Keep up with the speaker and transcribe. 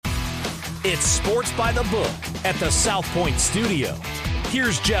It's Sports by the Book at the South Point Studio.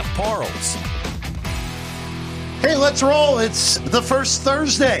 Here's Jeff Parles. Hey, let's roll. It's the first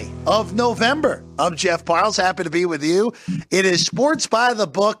Thursday of November. I'm Jeff Parles. Happy to be with you. It is Sports by the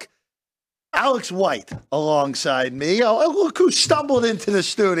Book. Alex White alongside me. Oh, look who stumbled into the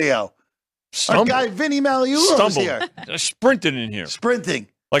studio. Our guy, Vinny Magliulo, is here. Sprinting in here. Sprinting.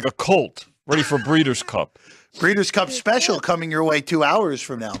 Like a colt, ready for Breeders' Cup. Breeders' Cup special coming your way 2 hours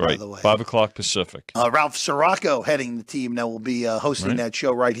from now, by the way. 5 o'clock Pacific. Ralph Sirocco heading the team that will be hosting that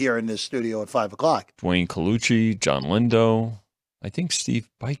show right here in this studio at 5 o'clock. Dwayne Colucci, John Lindo. I think Steve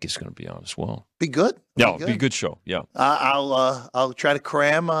Pike is going to be on as well. Be good. It'll be a good show. Yeah. I'll try to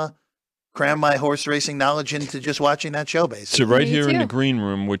cram my horse racing knowledge into just watching that show, basically. So right here in the green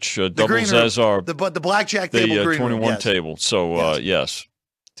room, which doubles as our the blackjack table, the green 21 room, yes. table. So yes,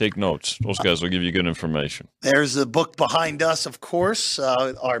 take notes. Those guys will give you good information. There's the book behind us, of course.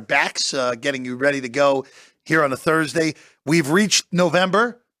 Our backs getting you ready to go here on a Thursday. We've reached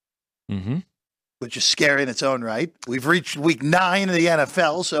November, which is scary in its own right. We've reached week 9 of the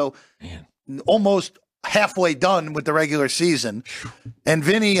NFL, so almost halfway done with the regular season. And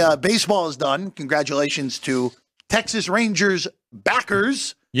Vinny, baseball is done. Congratulations to Texas Rangers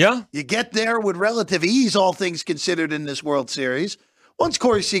backers. Yeah. You get there with relative ease, all things considered, in this World Series. Once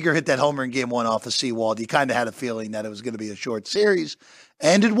Corey Seager hit that homer in Game 1 off of Seawald, you kind of had a feeling that it was going to be a short series.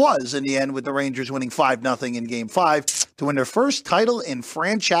 And it was in the end, with the Rangers winning 5-0 in Game 5 to win their first title in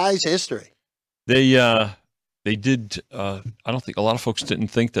franchise history. They did. I don't think a lot of folks didn't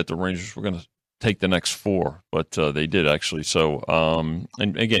think that the Rangers were going to take the next 4, but they did actually. So,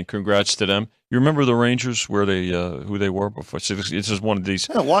 and again, congrats to them. You remember the Rangers, where they who they were before? So this is one of these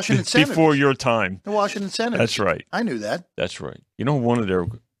Washington Senators. Before your time. The Washington Senators. That's right. I knew that. That's right. You know who one of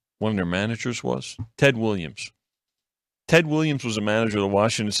their managers was? Ted Williams. Ted Williams was a manager of the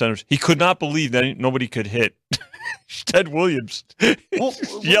Washington Senators. He could not believe that nobody could hit. Ted Williams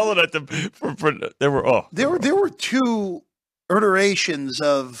yelling at them. There were 2 iterations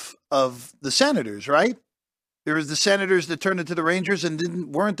of the Senators, right? There was the Senators that turned into the Rangers,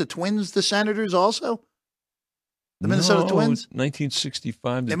 and weren't the Twins the Senators also? The Minnesota Twins?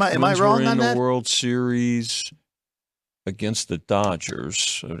 1965. The am I Twins wrong were on in that? the World Series against the Dodgers.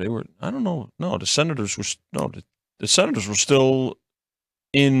 So they were. I don't know. No, the Senators were. The Senators were still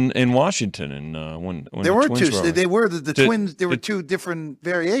in Washington, and when there were Twins 2. were, they were the Twins. There were 2 different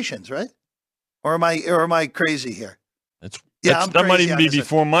variations, right? Or am I crazy here? That might even be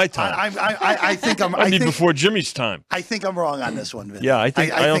before my time. I think I'm. I think before Jimmy's time. I think I'm wrong on this one, Vinny. Yeah, I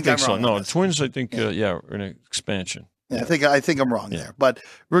don't think so. No, the Twins. I think are in an expansion. Yeah, I think I'm wrong there. But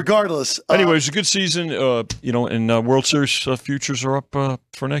regardless, anyway, it's a good season. And World Series futures are up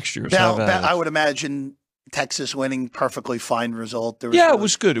for next year. Now, I would imagine Texas winning, perfectly fine result. It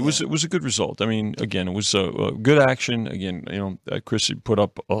was good. It was a good result. I mean, again, it was a good action. Again, Chris put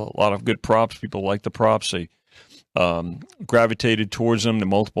up a lot of good props. People like the props. They gravitated towards them, the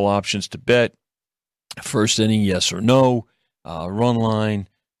multiple options to bet. First inning, yes or no, run line,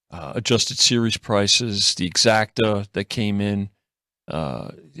 adjusted series prices, the exacta that came in.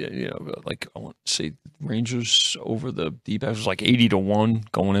 Like I want to say Rangers over the D-backs was like 80-1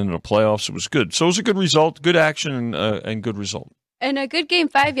 going into the playoffs. It was good. So it was a good result, good action, and good result. And a good Game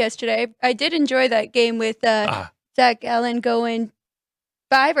 5 yesterday. I did enjoy that game with Zach Allen going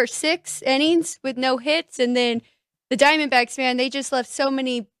 5 or 6 innings with no hits, and then the Diamondbacks, man, they just left so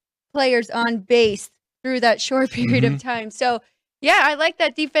many players on base through that short period of time. So, yeah, I like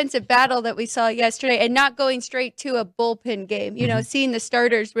that defensive battle that we saw yesterday and not going straight to a bullpen game. You know, seeing the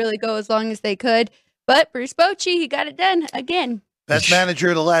starters really go as long as they could. But Bruce Bochy, he got it done again. Best manager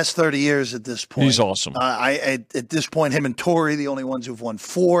of the last 30 years at this point. He's awesome. At this point, him and Torrey, the only ones who've won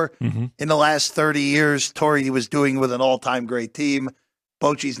 4 in the last 30 years. Torrey, he was doing with an all-time great team.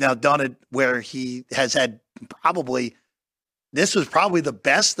 Bochy's now done it where he has had this was probably the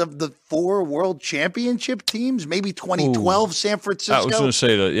best of the 4 world championship teams. Maybe 2012 San Francisco. I was going to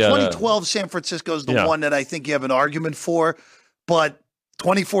say that, yeah. 2012 San Francisco is the one that I think you have an argument for. But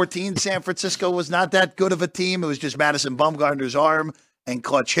 2014 San Francisco was not that good of a team. It was just Madison Bumgarner's arm and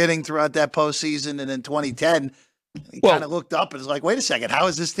clutch hitting throughout that postseason. And in 2010, he kind of looked up and was like, wait a second, how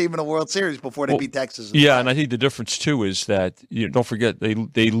is this team in a World Series before they beat Texas? And I think the difference, too, is that, don't forget,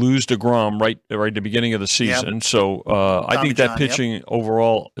 they lose DeGrom right at the beginning of the season. Yep. So I think that pitching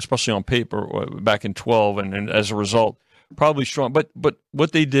overall, especially on paper, back in 12, and as a result, probably strong. But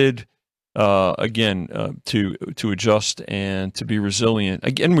what they did, again, to adjust and to be resilient,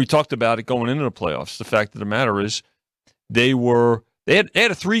 again, we talked about it going into the playoffs. The fact of the matter is they had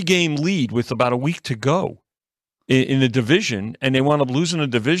a 3-game lead with about a week to go in the division, and they wound up losing the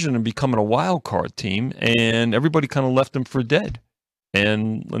division and becoming a wild card team, and everybody kind of left them for dead.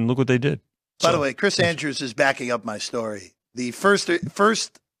 And look what they did. By the way, Chris Andrews is backing up my story. The first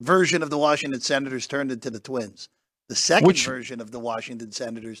version of the Washington Senators turned into the Twins. The second version of the Washington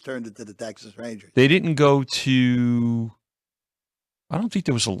Senators turned into the Texas Rangers. They didn't go to. I don't think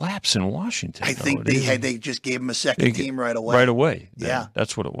there was a lapse in Washington. I think they just gave him a second team right away. Right away. Yeah,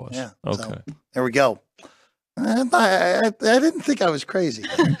 that's what it was. Yeah. Okay. So, there we go. I didn't think I was crazy.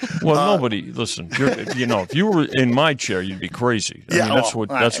 Well, nobody. Listen, if you were in my chair, you'd be crazy. I mean,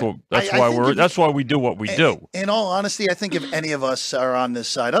 that's why we do what we do. In all honesty, I think if any of us are on this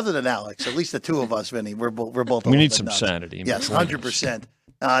side, other than Alex, at least the two of us, Vinny, we're both. We need some nuts. sanity. Yes, 100%.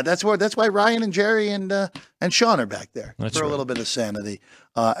 That's why Ryan and Jerry and Sean are back there for a little bit of sanity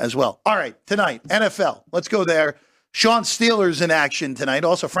as well. All right, tonight NFL. Let's go there. Sean's Steelers in action tonight.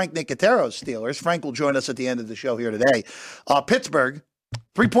 Also, Frank Nicotero's Steelers. Frank will join us at the end of the show here today. Pittsburgh,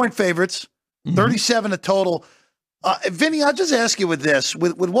 3-point favorites, 37 a total. Vinny, I'll just ask you with this.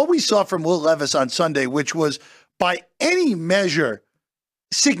 With what we saw from Will Levis on Sunday, which was by any measure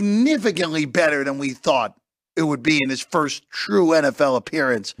significantly better than we thought it would be in his first true NFL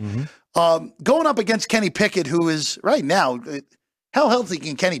appearance. Going up against Kenny Pickett, who is right now, how healthy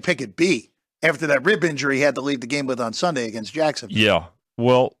can Kenny Pickett be? After that rib injury he had to leave the game with on Sunday against Jacksonville. Yeah.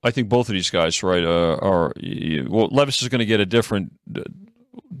 Well, I think both of these guys, right, Levis is going to get a different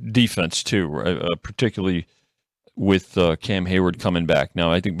defense, too, right? Particularly with Cam Hayward coming back.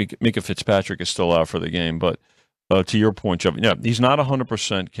 Now, I think Mika Fitzpatrick is still out for the game, but to your point, Jeff, yeah, he's not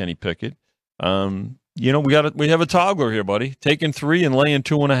 100% Kenny Pickett. We have a toggler here, buddy, taking 3 and laying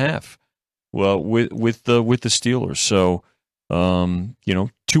 2.5. Well, with the Steelers. So,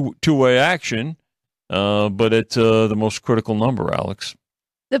 two-way action, but at the most critical number, Alex.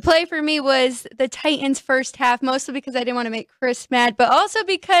 The play for me was the Titans' first half, mostly because I didn't want to make Chris mad, but also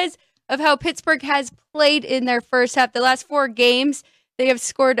because of how Pittsburgh has played in their first half. The last 4 games, they have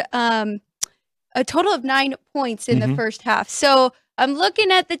scored a total of 9 points in the first half. So I'm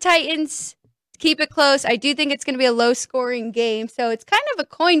looking at the Titans. Keep it close. I do think it's going to be a low-scoring game. So it's kind of a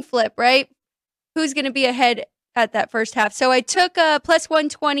coin flip, right? Who's going to be ahead at that first half? So I took a plus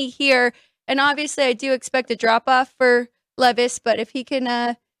 120 here, and obviously I do expect a drop-off for Levis, but if he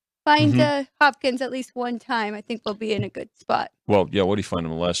can find Hopkins at least one time, I think we'll be in a good spot. Well, yeah, what did he find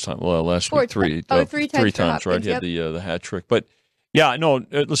him last time? Last week, 3 times, right? He had the hat trick. But, yeah, no,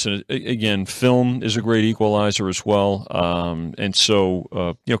 listen, again, film is a great equalizer as well. And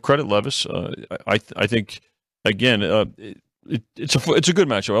so, credit Levis. I think, again, it's a good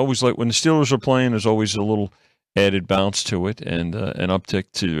matchup. I always like when the Steelers are playing, there's always a little added bounce to it and an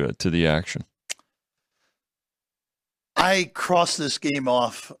uptick to the action. I crossed this game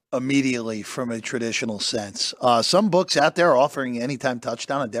off immediately from a traditional sense. Some books out there are offering anytime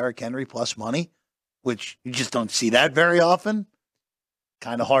touchdown on Derrick Henry plus money, which you just don't see that very often.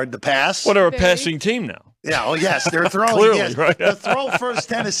 Kind of hard to pass. Well, they're a passing team now. Yeah, oh yes, they're throwing. Clearly, right? The throw first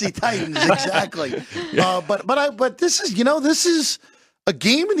Tennessee Titans, exactly. Yeah. But this is a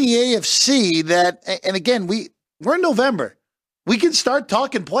game in the AFC that, and again, we're in November. We can start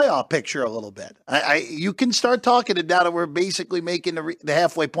talking playoff picture a little bit. You can start talking it now that we're basically making the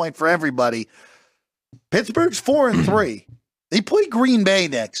halfway point for everybody. Pittsburgh's 4-3. They play Green Bay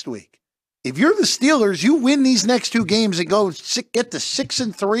next week. If you're the Steelers, you win these next 2 games and get to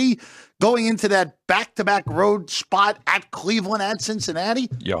 6-3, going into that back-to-back road spot at Cleveland, at Cincinnati.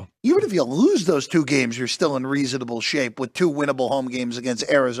 Yeah. Even if you lose those 2 games, you're still in reasonable shape with 2 winnable home games against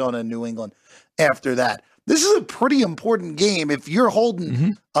Arizona and New England after that. This is a pretty important game. If you're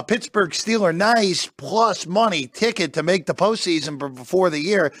holding a Pittsburgh Steeler nice plus money ticket to make the postseason before the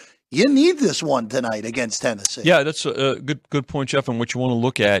year, you need this one tonight against Tennessee. Yeah, that's a good point, Jeff. And what you want to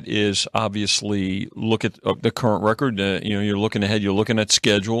look at is obviously look at the current record. You're looking ahead. You're looking at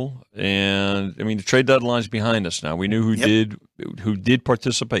schedule, and I mean the trade deadline's behind us now. We knew who did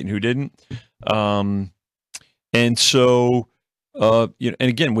participate and who didn't. And so and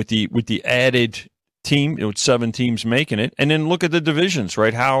again with the added team, with 7 teams making it, and then look at the divisions,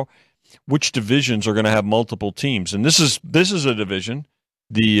 right? Which divisions are going to have multiple teams? And this is a division.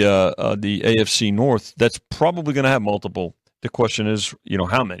 The AFC North, that's probably going to have multiple. The question is,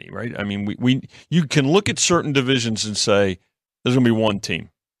 how many, right? I mean, you can look at certain divisions and say there's going to be one team,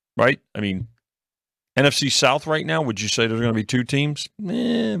 right? I mean, NFC South right now, would you say there's going to be 2 teams?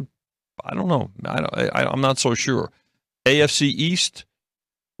 I don't know. I'm not so sure. AFC East,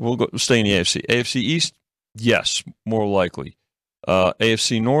 we'll stay in the AFC. AFC East, yes, more likely.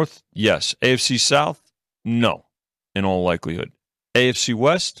 AFC North, yes. AFC South, no, in all likelihood. AFC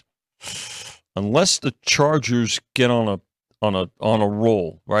West, unless the Chargers get on a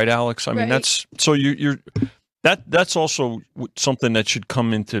roll, right, Alex? I mean, that's so that's also something that should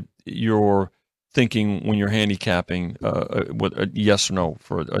come into your thinking when you're handicapping with a yes or no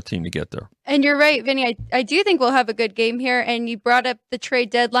for a team to get there. And you're right, Vinny. I do think we'll have a good game here. And you brought up the trade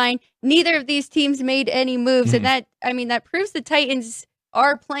deadline. Neither of these teams made any moves, and that proves the Titans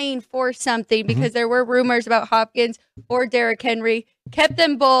are playing for something because there were rumors about Hopkins or Derrick Henry. Kept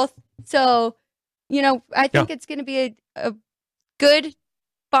them both. So, I think it's going to be a good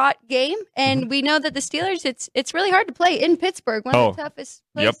fought game. And we know that the Steelers, it's really hard to play in Pittsburgh, one of the toughest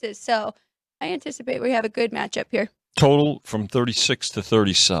places. So I anticipate we have a good matchup here. Total from 36 to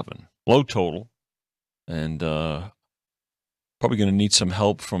 37. Low total. And probably going to need some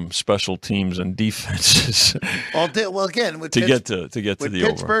help from special teams and defenses. Well, again, with to get to the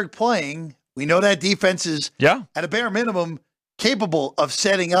Pittsburgh over. Playing, we know that defense is at a bare minimum capable of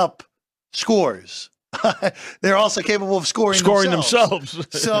setting up scores. They're also capable of scoring themselves.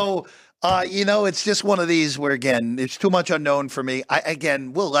 So, it's just one of these where, again, it's too much unknown for me.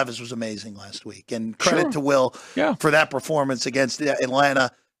 Will Levis was amazing last week, and credit to Will for that performance against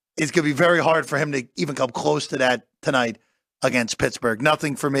Atlanta. It's going to be very hard for him to even come close to that tonight against Pittsburgh.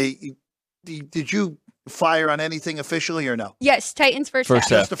 Nothing for me. Did you fire on anything officially or no? Yes, Titans first half.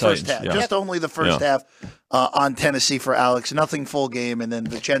 Just the first Titans, half. Just only the first half on Tennessee for Alex. Nothing full game, and then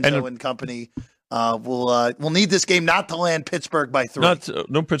Vincenzo and company will need this game not to land Pittsburgh by 3.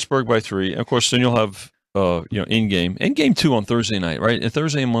 No Pittsburgh by 3. And of course, then you'll have in game 2 on Thursday night, right? And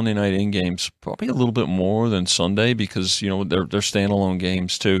Thursday and Monday night in games probably a little bit more than Sunday because they're standalone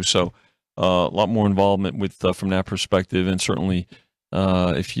games too. So a lot more involvement with from that perspective, and certainly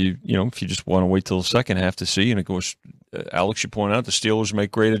if you just want to wait till the second half to see. And of course, Alex, you point out the Steelers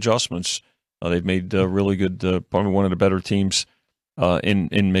make great adjustments. They've made really good, probably one of the better teams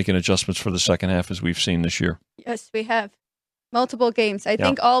in making adjustments for the second half as we've seen this year. Yes, we have multiple games. I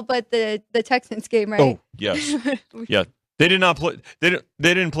think all but the Texans game, right? Oh, yes, yeah. They did not play. They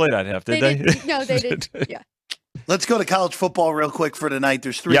didn't play that half, did they? No, they did. Yeah. Let's go to college football real quick for tonight.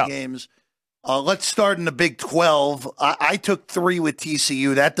 There's 3 games. Let's start in the Big 12. I took 3 with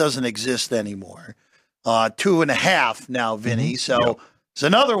TCU. That doesn't exist anymore. 2.5 now, Vinny. So it's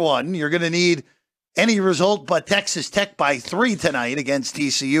another one. You're going to need any result but Texas Tech by 3 tonight against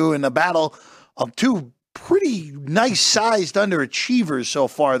TCU in a battle of 2 pretty nice-sized underachievers so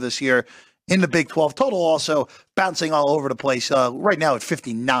far this year in the Big 12. Total also bouncing all over the place. Right now at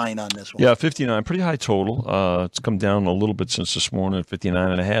 59 on this one. Yeah, 59. Pretty high total. It's come down a little bit since this morning at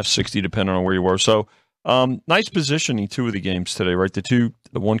 59.5, 60 depending on where you were. So nice positioning 2 of the games today, right? The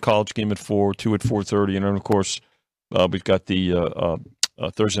one college game at 4, 2 at 4:30, and then of course we've got the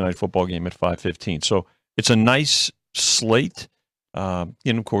Thursday night football game at 5:15. So it's a nice slate. And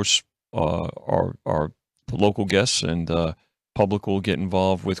of course our local guests and public will get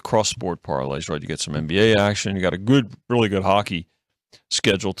involved with cross-sport parlays, right? You get some NBA action. You got a really good hockey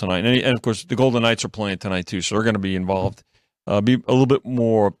schedule tonight. And of course, the Golden Knights are playing tonight too, so they're going to be involved. Be a little bit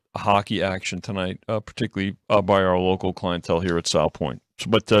more hockey action tonight, particularly by our local clientele here at South Point.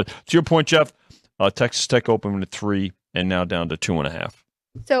 But to your point, Jeff, Texas Tech opened at 3 and now down to 2.5.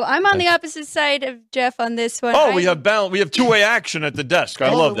 So I'm on the opposite side of Jeff on this one. Oh, we have 2-way action at the desk.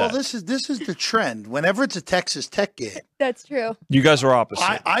 I love that. Well, this is the trend. Whenever it's a Texas Tech game, that's true. You guys are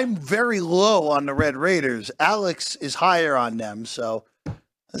opposite. I'm very low on the Red Raiders. Alex is higher on them. So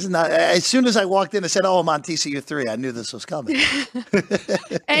this is not. As soon as I walked in and said, "Oh, I'm on TCU 3," I knew this was coming.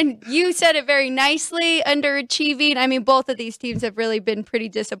 And you said it very nicely. Underachieving. I mean, both of these teams have really been pretty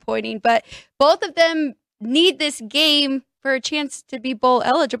disappointing, but both of them need this game for a chance to be bowl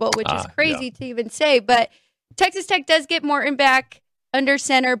eligible, which is crazy to even say. But Texas Tech does get Morton back under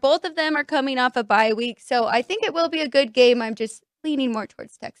center. Both of them are coming off a bye week. So I think it will be a good game. I'm just leaning more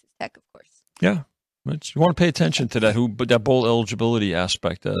towards Texas Tech, of course. Yeah. But you want to pay attention to that bowl eligibility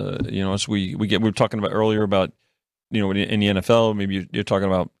aspect. As we were talking about earlier about, in the NFL, maybe you're talking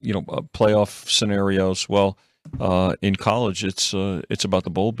about, playoff scenarios. Well, in college, it's about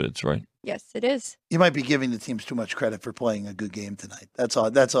the bowl bids, right? Yes, it is. You might be giving the teams too much credit for playing a good game tonight. That's all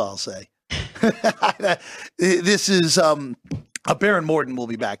I'll say. This is Baron Morton will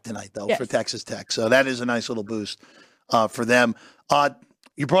be back tonight, though, for Texas Tech. So that is a nice little boost for them.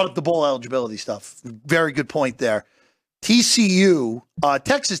 You brought up the bowl eligibility stuff. Very good point there. TCU,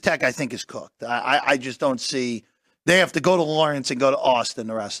 Texas Tech, I think, is cooked. I just don't see – they have to go to Lawrence and go to Austin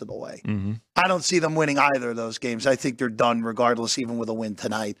the rest of the way. Mm-hmm. I don't see them winning either of those games. I think they're done regardless, even with a win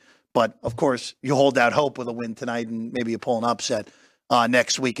tonight. But, of course, you hold out hope with a win tonight and maybe you pull an upset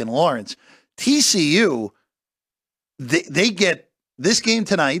next week in Lawrence. TCU, they get this game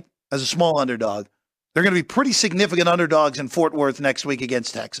tonight as a small underdog. They're going to be pretty significant underdogs in Fort Worth next week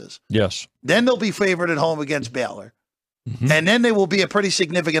against Texas. Yes. Then they'll be favored at home against Baylor. Mm-hmm. And then they will be a pretty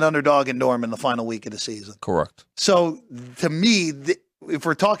significant underdog in Norman the final week of the season. Correct. So to me, if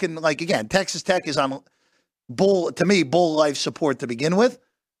we're talking again, Texas Tech is on bull life support to begin with,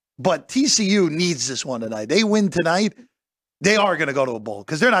 but TCU needs this one tonight. They win tonight, they are going to go to a bowl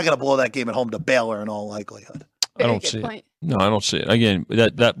because they're not going to blow that game at home to Baylor in all likelihood. I don't see it. No, I don't see it. Again,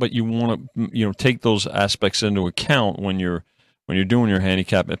 but you want to take those aspects into account when you're doing your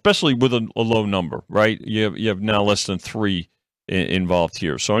handicap, especially with a low number, right? You have now less than 3 involved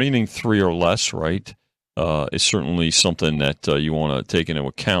here, so anything 3 or less, right, is certainly something that you want to take into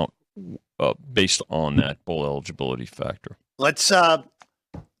account based on that bowl eligibility factor. Let's go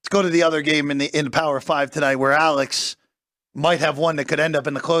to the other game in the Power 5 tonight, where Alex might have one that could end up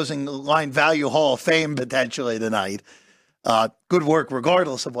in the closing line value Hall of Fame potentially tonight. Good work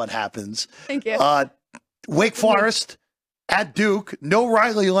regardless of what happens. Thank you. Wake Forest at Duke. No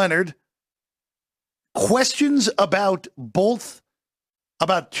Riley Leonard. Questions about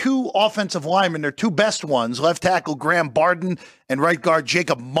two offensive linemen, their two best ones, left tackle Graham Barden and right guard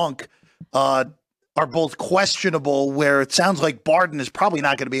Jacob Monk, are both questionable, where it sounds like Barden is probably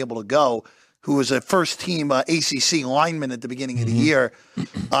not going to be able to go, who was a first-team ACC lineman at the beginning of the year.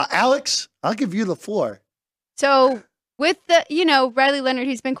 Alex, I'll give you the floor. So with Riley Leonard,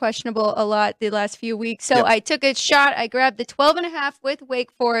 he's been questionable a lot the last few weeks. So Yep. I took a shot. I grabbed the 12.5 with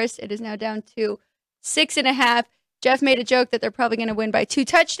Wake Forest. It is now down to 6.5. Jeff made a joke that they're probably going to win by 2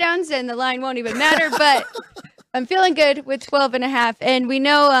 touchdowns, and the line won't even matter. But I'm feeling good with 12.5. And we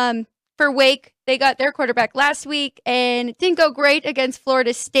know for Wake, they got their quarterback last week, and it didn't go great against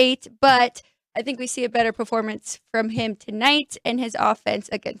Florida State, but I think we see a better performance from him tonight and his offense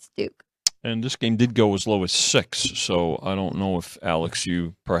against Duke. And this game did go as low as 6, so I don't know if, Alex,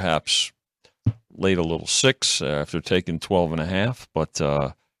 you perhaps laid a little 6 after taking 12.5, but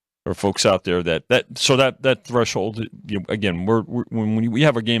there are folks out there that threshold, again, when we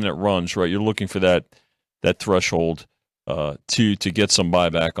have a game that runs, right, you're looking for that threshold to get some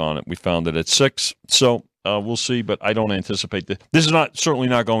buyback on it. We found it at 6, so we'll see, but I don't anticipate that. This is certainly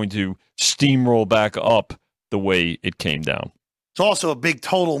not going to steamroll back up the way it came down. It's also a big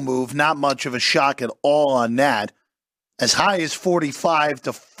total move, not much of a shock at all on that. As high as 45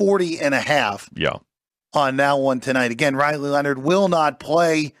 to 40.5. Yeah. On that one tonight. Again, Riley Leonard will not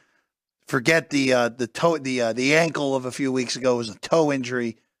play. Forget the ankle of a few weeks ago. It was a toe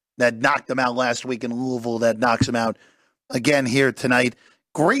injury that knocked him out last week in Louisville. That knocks him out again here tonight.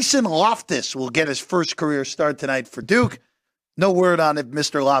 Grayson Loftus will get his first career start tonight for Duke. No word on if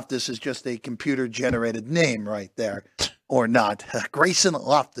Mr. Loftus is just a computer-generated name right there or not. Grayson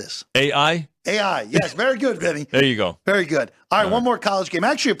Loftus. AI? AI, yes. Very good, Vinny. There you go. Very good. All right, one more college game.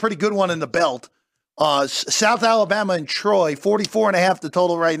 Actually, a pretty good one in the belt. South Alabama and Troy, 44.5 the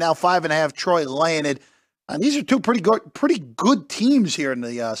total right now, 5.5 Troy laying it. These are two pretty good teams here in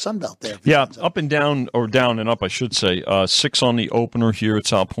the Sun Belt there. Yeah, up and down, or down and up, I should say. 6 on the opener here at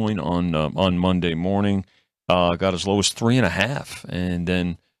South Point on Monday morning. Got as low as 3.5, and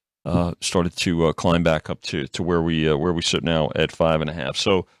then started to climb back up to where we sit now at 5.5.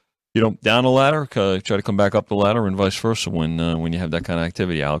 So, down the ladder, try to come back up the ladder, and vice versa when you have that kind of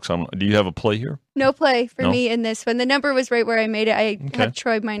activity. Alex, do you have a play here? No play for me in this one. The number was right where I made it. I had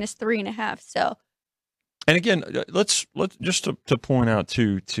Troy minus 3.5. So. And again, let's just to point out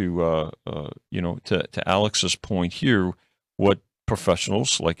to Alex's point here, what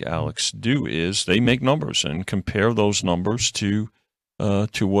professionals like Alex do is they make numbers and compare those numbers to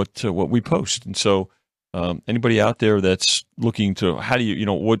what we post. And so anybody out there that's looking to how do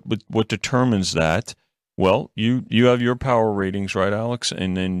you what determines that? Well, you have your power ratings, right, Alex,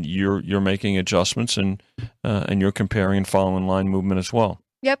 and then you're making adjustments and you're comparing and following line movement as well.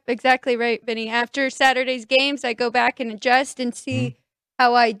 Yep, exactly right, Vinny. After Saturday's games, I go back and adjust and see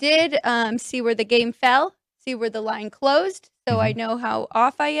how I did, see where the game fell, see where the line closed, so I know how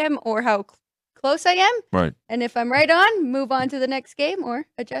off I am or how close I am. Right. And if I'm right on, move on to the next game or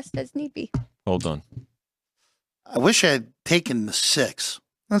adjust as need be. Well done. I wish I had taken the 6.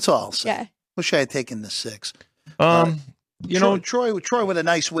 That's all I'll say. Yeah. Wish I had taken the 6. Troy with a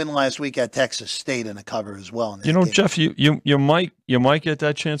nice win last week at Texas State in a cover as well. Jeff, you might get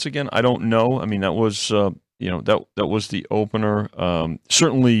that chance again. I don't know. I mean, that was that was the opener.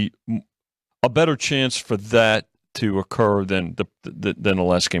 Certainly, a better chance for that to occur than the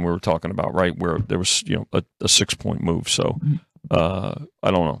last game we were talking about, right? Where there was a 6-point move. So I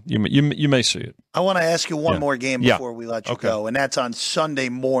don't know. You may see it. I want to ask you one more game before we let you go, and that's on Sunday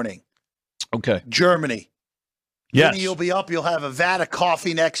morning. Okay. Germany. Yes. Vinny, you'll be up. You'll have a vat of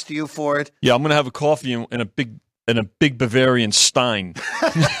coffee next to you for it. Yeah, I'm going to have a coffee in a big Bavarian stein.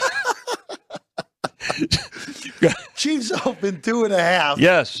 Chiefs open 2.5.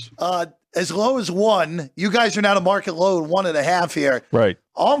 Yes. As low as 1. You guys are now to market low at 1.5 here. Right.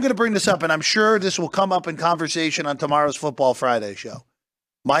 All I'm going to bring this up, and I'm sure this will come up in conversation on tomorrow's Football Friday show.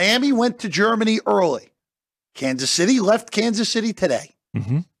 Miami went to Germany early. Kansas City left Kansas City today.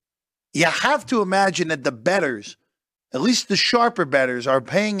 Mm-hmm. You have to imagine that the bettors, at least the sharper bettors, are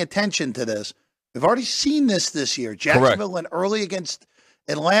paying attention to this. We've already seen this year. Jacksonville went early against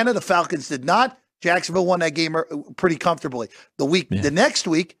Atlanta. The Falcons did not. Jacksonville won that game pretty comfortably. The next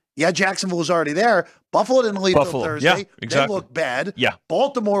week, Jacksonville was already there. Buffalo didn't leave until Thursday. Yeah, exactly. They looked bad. Yeah.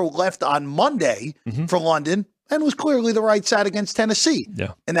 Baltimore left on Monday for London and was clearly the right side against Tennessee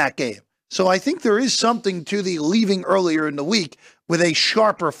in that game. So I think there is something to the leaving earlier in the week with a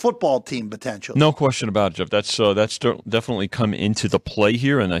sharper football team potential. No question about it, Jeff. That's definitely come into the play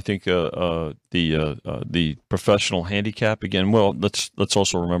here, and I think the professional handicap again. Well, let's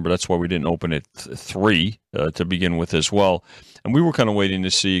also remember that's why we didn't open at 3 to begin with as well, and we were kind of waiting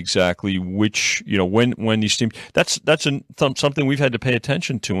to see exactly which when these teams. That's something we've had to pay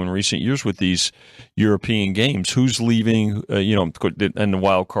attention to in recent years with these European games. Who's leaving? And the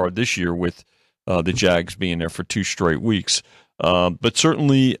wild card this year with the Jags being there for 2 straight weeks. But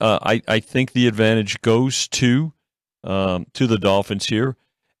certainly, I think the advantage goes to the Dolphins here,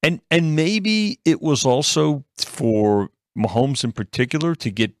 and maybe it was also for Mahomes in particular to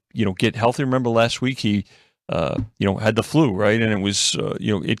get healthy. Remember last week he had the flu, right, and it was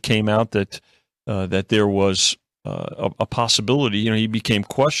it came out that there was a possibility. He became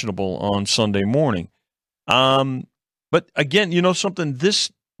questionable on Sunday morning. But again, something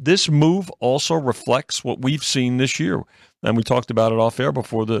this move also reflects what we've seen this year. And we talked about it off air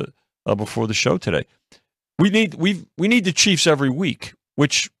before the show today. We need the Chiefs every week,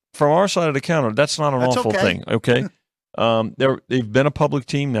 which from our side of the counter, that's not an awful thing. Okay, they've been a public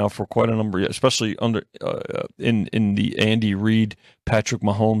team now for quite a number of years, especially under in the Andy Reid, Patrick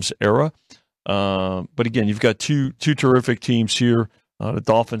Mahomes era. But again, you've got two terrific teams here. The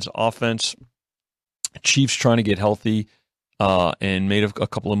Dolphins offense, Chiefs trying to get healthy, and made a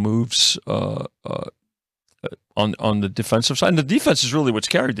couple of moves. On the defensive side. And the defense is really what's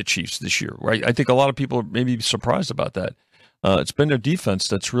carried the Chiefs this year, right? I think a lot of people are maybe surprised about that. It's been their defense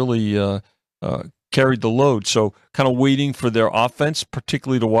that's really carried the load. So kind of waiting for their offense,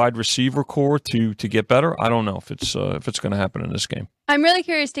 particularly the wide receiver core, to get better. I don't know if it's going to happen in this game. I'm really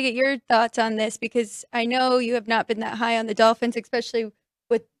curious to get your thoughts on this because I know you have not been that high on the Dolphins, especially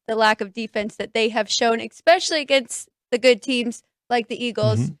with the lack of defense that they have shown, especially against the good teams like the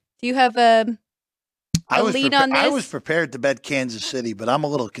Eagles. Mm-hmm. Do you have a lead on this? I was prepared to bet Kansas City, but I'm a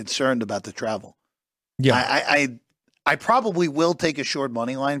little concerned about the travel. Yeah, I probably will take a short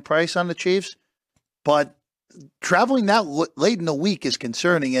money line price on the Chiefs, but traveling that late in the week is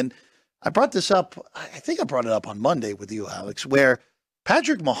concerning. And I brought this up. I think I brought it up on Monday with you, Alex, where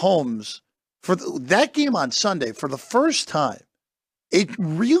Patrick Mahomes for that game on Sunday for the first time, it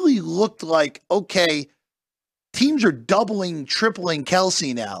really looked like teams are doubling, tripling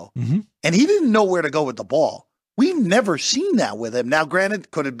Kelsey now. Mm-hmm. And he didn't know where to go with the ball. We've never seen that with him. Now, granted,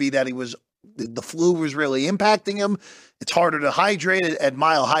 could it be that the flu was really impacting him? It's harder to hydrate at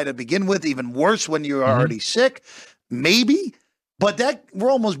mile high to begin with, even worse when you're already sick. Maybe. But we're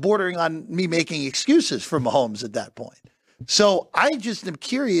almost bordering on me making excuses for Mahomes at that point. So I just am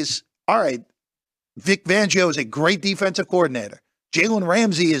curious. All right, Vic Fangio is a great defensive coordinator. Jalen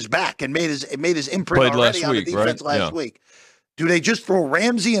Ramsey is back and made his imprint already on the defense last week. Do they just throw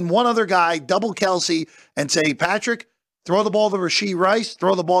Ramsey and one other guy, double Kelsey, and say, Patrick, throw the ball to Rashee Rice,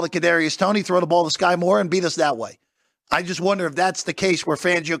 throw the ball to Kadarius Toney, throw the ball to Sky Moore, and beat us that way? I just wonder if that's the case where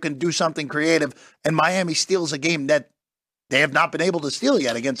Fangio can do something creative and Miami steals a game that they have not been able to steal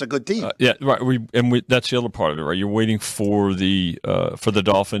yet against a good team. Yeah, right. That's the other part of it, right? You're waiting for the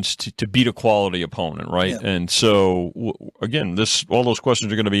Dolphins to beat a quality opponent, right? Yeah. And so again, all those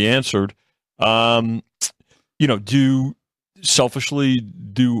questions are going to be answered. Selfishly,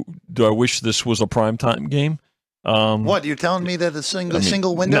 do I wish this was a primetime game? What, you're telling me that a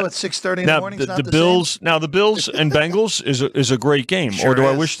single window at 6:30 in the morning is not the Bills same? Now the Bills and Bengals is a great game. Sure or do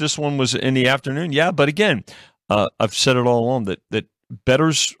is. I wish this one was in the afternoon? Yeah, but again, I've said it all along that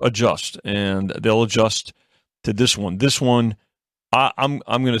bettors adjust and they'll adjust to this one. This one, I'm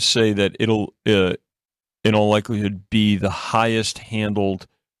going to say that it'll in all likelihood be the highest handled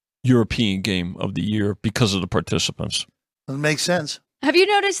European game of the year because of the participants. That makes sense. Have you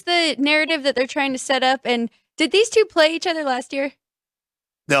noticed the narrative that they're trying to set up? And did these two play each other last year?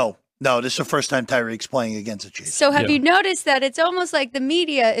 No, No, this is the first time Tyreek's playing against the Chiefs. So have you noticed that it's almost like the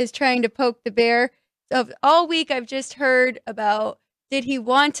media is trying to poke the bear? So all week I've just heard about, did he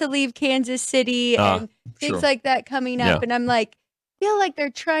want to leave Kansas City and things like that coming up. And I'm like, feel like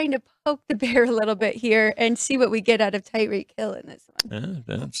they're trying to poke the bear a little bit here and see what we get out of Tyreek Hill in this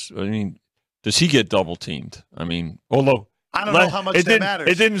one. Does he get double teamed? I mean, although I don't know how much that matters.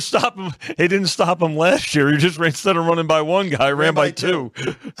 It didn't stop him. It didn't stop him last year. He just instead of running by one guy, ran by two.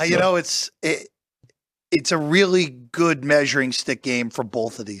 You know, it's a really good measuring stick game for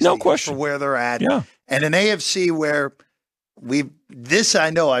both of these. No teams, question for where they're at. Yeah. And an AFC where I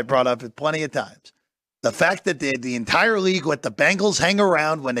know I brought up it plenty of times. The fact that the entire league let the Bengals hang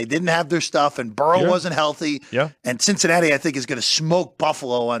around when they didn't have their stuff and Burrow wasn't healthy. Yeah. And Cincinnati, I think, is going to smoke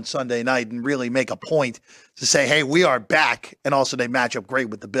Buffalo on Sunday night and really make a point to say, hey, we are back. And also they match up great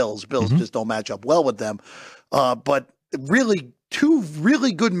with the Bills. Bills just don't match up well with them. But really, two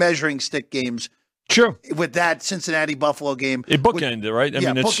really good measuring stick games. Sure. With that Cincinnati-Buffalo game. It bookended, right? I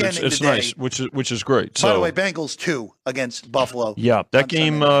mean, it's nice, which is great. So, by the way, Bengals 2 against Buffalo. Yeah, that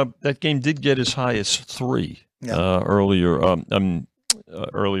game did get as high as 3 earlier in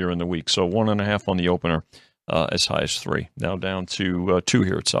the week. So 1.5 on the opener, as high as 3. Now down to 2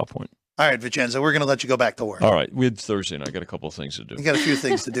 here at South Point. All right, Vincenzo, we're going to let you go back to work. All right, we had Thursday, and I got a couple of things to do. You got a few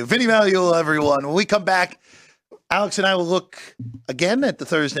things to do. Vinny Magliulo, everyone. When we come back, Alex and I will look again at the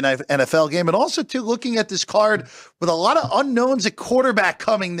Thursday night NFL game and also, too, looking at this card with a lot of unknowns at quarterback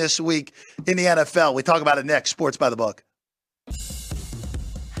coming this week in the NFL. We talk about it next. Sports by the Book.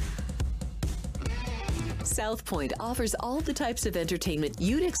 South Point offers all the types of entertainment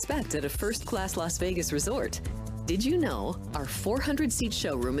you'd expect at a first-class Las Vegas resort. Did you know our 400-seat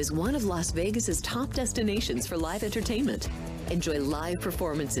showroom is one of Las Vegas's top destinations for live entertainment? Enjoy live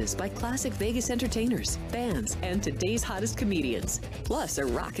performances by classic Vegas entertainers, bands, and today's hottest comedians, plus a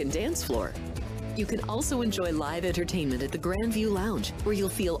rock and dance floor. You can also enjoy live entertainment at the Grand View Lounge, where you'll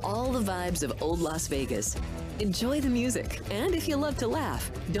feel all the vibes of old Las Vegas. Enjoy the music, and if you love to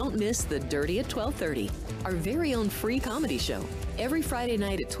laugh, don't miss The Dirty at 12:30, our very own free comedy show, every Friday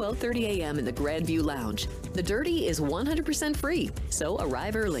night at 12:30 a.m. in the Grand View Lounge. The Dirty is 100% free, so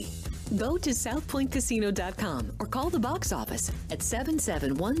arrive early. Go to southpointcasino.com or call the box office at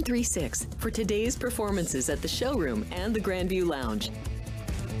 77136 for today's performances at the showroom and the Grand View Lounge.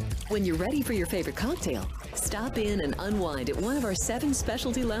 When you're ready for your favorite cocktail, stop in and unwind at one of our 7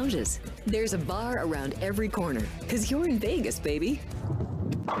 specialty lounges. There's a bar around every corner, because you're in Vegas, baby.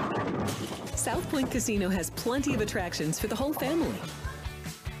 South Point Casino has plenty of attractions for the whole family.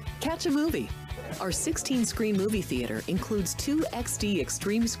 Catch a movie. Our 16-screen movie theater includes 2 XD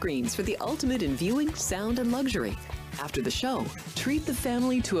Extreme screens for the ultimate in viewing, sound, and luxury. After the show, treat the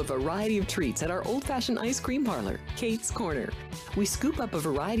family to a variety of treats at our old-fashioned ice cream parlor, Kate's Corner. We scoop up a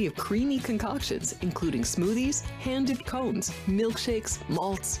variety of creamy concoctions, including smoothies, hand-dipped cones, milkshakes,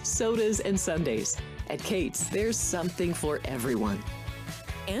 malts, sodas, and sundaes. At Kate's, there's something for everyone.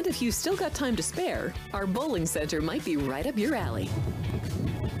 And if you still got time to spare, our bowling center might be right up your alley.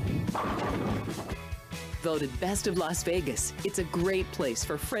 Voted Best of Las Vegas, it's a great place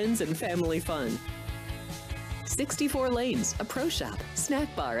for friends and family fun. 64 lanes, a pro shop,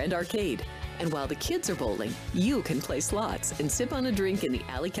 snack bar, and arcade. And while the kids are bowling, you can play slots and sip on a drink in the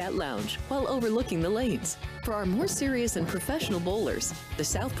Alley Cat Lounge while overlooking the lanes. For our more serious and professional bowlers, the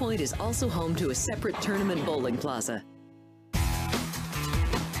South Point is also home to a separate tournament bowling plaza.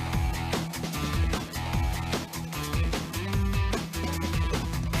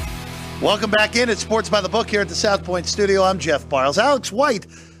 Welcome back in at Sports by the Book here at the South Point studio. I'm Jeff Parles. Alex White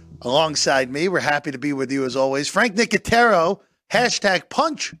alongside me. We're happy to be with you as always. Frank Nicotero, hashtag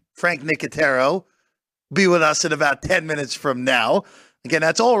punch Frank Nicotero, be with us in about 10 minutes from now. Again,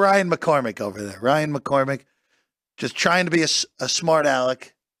 that's all Ryan McCormick over there. Ryan McCormick just trying to be a smart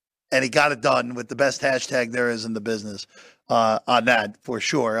aleck, and he got it done with the best hashtag there is in the business on that for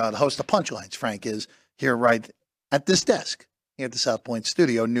sure. The host of Punchlines, Frank, is here right at this desk here at the South Point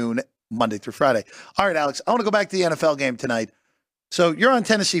studio, noon Monday through Friday. All right, Alex, I want to go back to the NFL game tonight. So you're on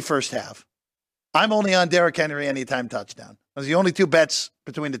Tennessee first half. I'm only on Derrick Henry anytime touchdown. Those are the only 2 bets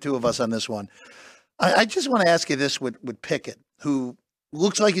between the 2 of us on this one. I just want to ask you this with Pickett, who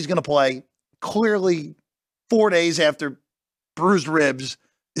looks like he's going to play. Clearly, 4 days after bruised ribs,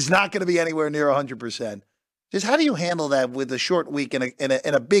 is not going to be anywhere near 100%. Just how do you handle that with a short week and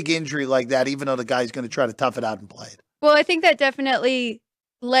a big injury like that, even though the guy's going to try to tough it out and play it? Well, I think that definitely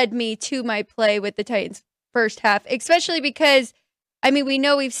led me to my play with the Titans first half, especially because, I mean, we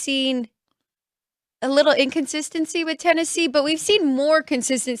know we've seen a little inconsistency with Tennessee, but we've seen more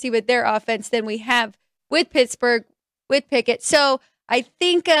consistency with their offense than we have with Pittsburgh, with Pickett. So I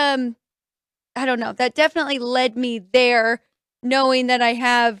think, I don't know, that definitely led me there, knowing that I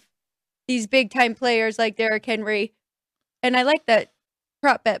have these big-time players like Derrick Henry. And I like that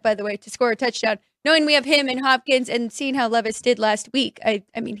prop bet, by the way, to score a touchdown. Knowing we have him and Hopkins and seeing how Levis did last week, I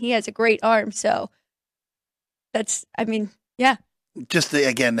mean, he has a great arm. So yeah. Just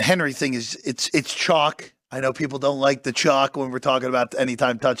again, the Henry thing is it's chalk. I know people don't like the chalk when we're talking about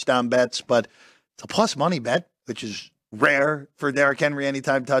anytime touchdown bets, but it's a plus money bet, which is rare for Derrick Henry.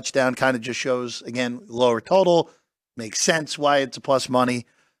 Anytime touchdown kind of just shows, again, lower total. Makes sense why it's a plus money.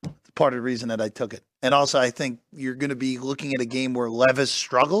 It's part of the reason that I took it. And also, I think you're going to be looking at a game where Levis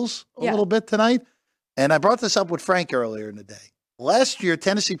struggles a little bit tonight. And I brought this up with Frank earlier in the day. Last year,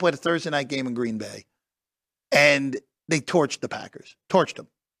 Tennessee played a Thursday night game in Green Bay, and they torched the Packers. Torched them,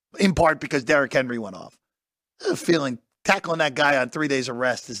 in part because Derrick Henry went off. I have a feeling tackling that guy on 3 days of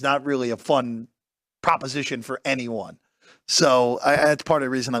rest is not really a fun proposition for anyone. So that's part of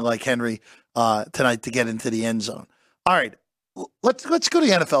the reason I like Henry tonight to get into the end zone. All right, let's go to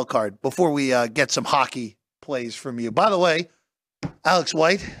the NFL card before we get some hockey plays from you. By the way, Alex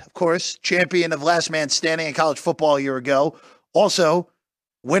White, of course, champion of Last Man Standing in college football a year ago. Also,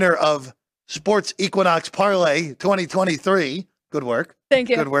 winner of Sports Equinox Parlay 2023. Good work. Thank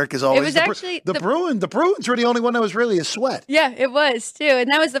you. Good work as always. It was actually the Bruins were the only one that was really a sweat. Yeah, it was too. And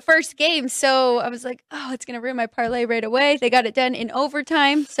that was the first game. So I was like, oh, it's going to ruin my parlay right away. They got it done in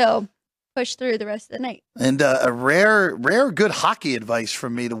overtime. So push through the rest of the night. And a rare good hockey advice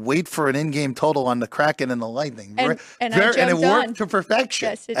from me to wait for an in-game total on the Kraken and the Lightning. And it worked to perfection.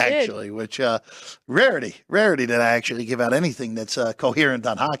 Yes, it actually, did. Which rarity that I actually give out anything that's coherent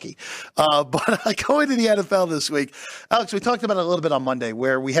on hockey. But going to the NFL this week, Alex, we talked about it a little bit on Monday,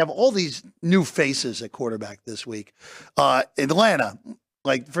 where we have all these new faces at quarterback this week. Atlanta,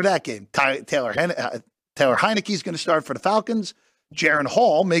 like for that game, Taylor Heineke's going to start for the Falcons. Jaron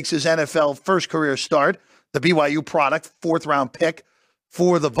Hall makes his NFL first career start. The BYU product, 4th-round pick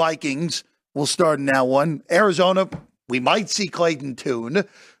for the Vikings, will start in that one. Arizona, we might see Clayton Tune. It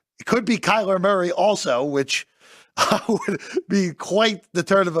could be Kyler Murray also, which would be quite the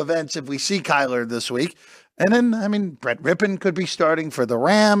turn of events if we see Kyler this week. And then, Brett Rippon could be starting for the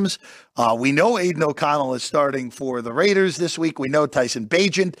Rams. We know Aiden O'Connell is starting for the Raiders this week. We know Tyson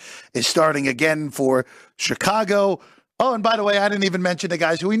Bagent is starting again for Chicago. Oh, and by the way, I didn't even mention the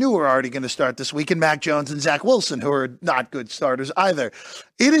guys who we knew were already going to start this week, and Mac Jones and Zach Wilson, who are not good starters either.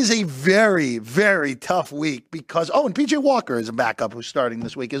 It is a very, very tough week because, and P.J. Walker is a backup who's starting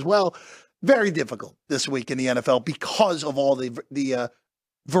this week as well. Very difficult this week in the NFL because of all the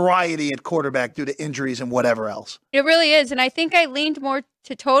variety at quarterback due to injuries and whatever else. It really is, and I think I leaned more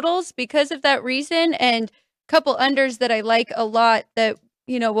to totals because of that reason, and a couple unders that I like a lot that,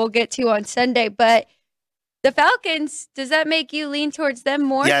 we'll get to on Sunday, but the Falcons, does that make you lean towards them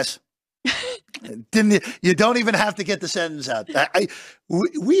more? Yes. You don't even have to get the sentence out.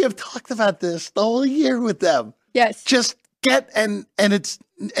 We have talked about this the whole year with them. Yes. Just and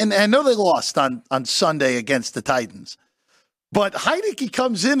I know they lost on Sunday against the Titans, but Heineke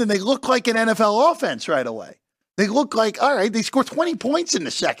comes in and they look like an NFL offense right away. They look like, all right, they score 20 points in the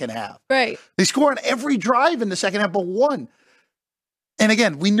second half. Right. They score on every drive in the second half but one. And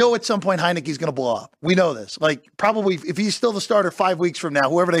again, we know at some point Heineke's going to blow up. We know this. Like, probably if he's still the starter 5 weeks from now,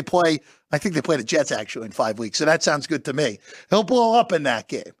 whoever they play, I think they play the Jets actually in 5 weeks. So that sounds good to me. He'll blow up in that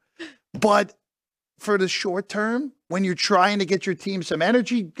game. But for the short term, when you're trying to get your team some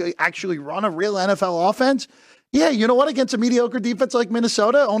energy, actually run a real NFL offense, yeah, you know what? Against a mediocre defense like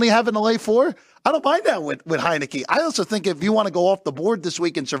Minnesota, only having to lay 4, I don't mind that with Heineke. I also think if you want to go off the board this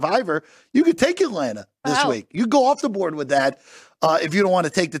week in Survivor, you could take Atlanta this week. You go off the board with that. If you don't want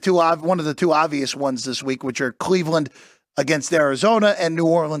to take one of the two obvious ones this week, which are Cleveland against Arizona and New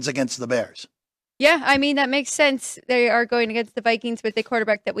Orleans against the Bears. Yeah, that makes sense. They are going against the Vikings with a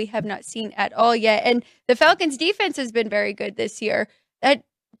quarterback that we have not seen at all yet. And the Falcons' defense has been very good this year. That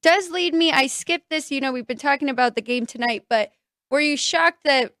does lead me, I skipped this, we've been talking about the game tonight, but were you shocked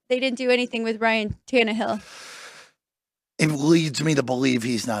that they didn't do anything with Ryan Tannehill? It leads me to believe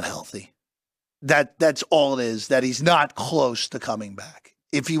he's not healthy. That's all it is, that he's not close to coming back.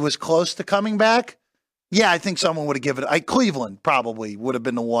 If he was close to coming back, yeah, I think someone would have given it. Cleveland probably would have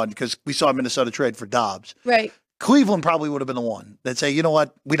been the one because we saw Minnesota trade for Dobbs. Right. Cleveland probably would have been the one that say, you know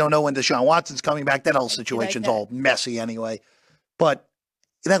what, we don't know when Deshaun Watson's coming back. That whole situation's all messy anyway. But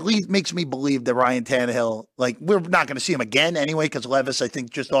that makes me believe that Ryan Tannehill, we're not going to see him again anyway because Levis, I think,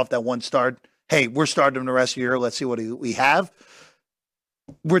 just off that one start, hey, we're starting him the rest of the year. Let's see what we have.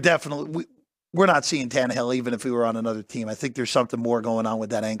 We're definitely we're not seeing Tannehill even if we were on another team. I think there's something more going on with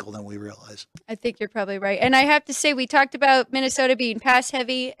that ankle than we realize. I think you're probably right. And I have to say, we talked about Minnesota being pass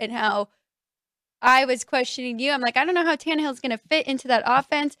heavy and how I was questioning you. I'm like, I don't know how Tannehill's going to fit into that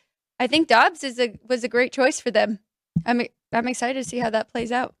offense. I think Dobbs was a great choice for them. I'm excited to see how that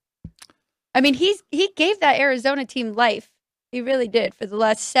plays out. I mean, he gave that Arizona team life. He really did for the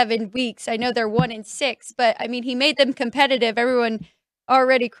last 7 weeks. I know they're 1-6, but I mean, he made them competitive. Everyone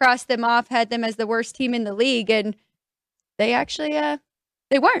already crossed them off, had them as the worst team in the league, and they actually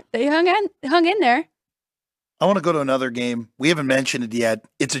they weren't. They hung in there. I want to go to another game. We haven't mentioned it yet.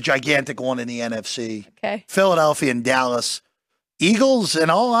 It's a gigantic one in the NFC. Okay. Philadelphia and Dallas. Eagles, in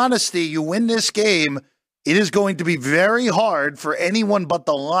all honesty, you win this game, it is going to be very hard for anyone but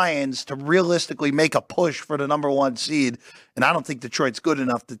the Lions to realistically make a push for the number 1 seed. And I don't think Detroit's good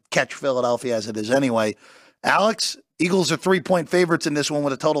enough to catch Philadelphia as it is anyway. Alex, Eagles are 3-point favorites in this one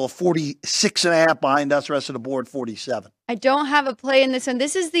with a total of 46.5 behind us. Rest of the board, 47. I don't have a play in this one.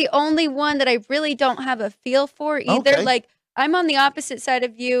 This is the only one that I really don't have a feel for either. Okay. Like, I'm on the opposite side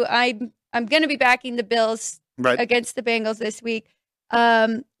of you. I'm going to be backing the Bills against the Bengals this week.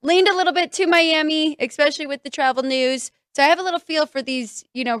 Leaned a little bit to Miami, especially with the travel news. So I have a little feel for these,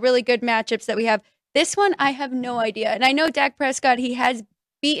 really good matchups that we have. This one, I have no idea. And I know Dak Prescott, he has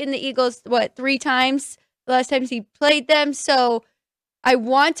beaten the Eagles, 3 times? The last times he played them. So I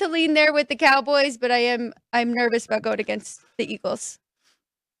want to lean there with the Cowboys, but I'm nervous about going against the Eagles.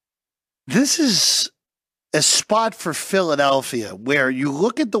 This is a spot for Philadelphia where you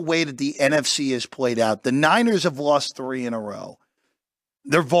look at the way that the NFC has played out. The Niners have lost 3 in a row.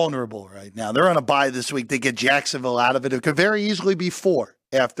 They're vulnerable right now. They're on a bye this week. They get Jacksonville out of it. It could very easily be 4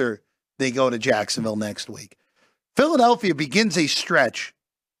 after they go to Jacksonville next week. Philadelphia begins a stretch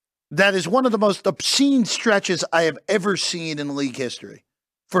that is one of the most obscene stretches I have ever seen in league history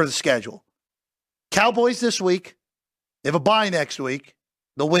for the schedule. Cowboys this week. They have a bye next week.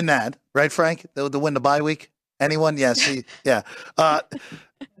 They'll win that. Right, Frank? They'll win the bye week? Anyone? Yes. Yeah.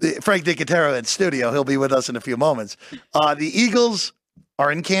 Frank Nicotero in studio. He'll be with us in a few moments. The Eagles are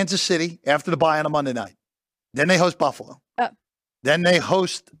in Kansas City after the bye on a Monday night. Then they host Buffalo. Then they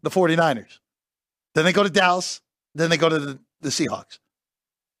host the 49ers. Then they go to Dallas. Then they go to the Seahawks.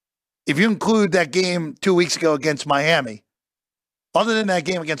 If you include that game 2 weeks ago against Miami, other than that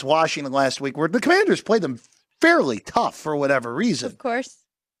game against Washington last week, where the Commanders played them fairly tough for whatever reason. Of course.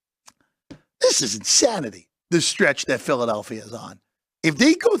 This is insanity, this stretch that Philadelphia is on. If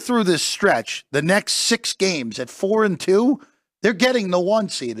they go through this stretch, the next 6 games at 4-2, they're getting the 1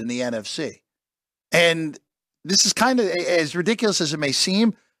 seed in the NFC. And this is kind of, as ridiculous as it may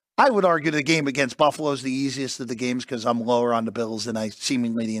seem, I would argue the game against Buffalo is the easiest of the games because I'm lower on the Bills than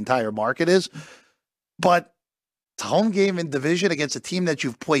seemingly the entire market is. But it's a home game in division against a team that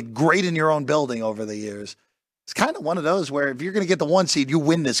you've played great in your own building over the years. It's kind of one of those where if you're going to get the 1 seed, you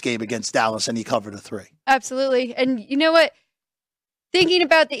win this game against Dallas and you cover the 3. Absolutely. And you know what? Thinking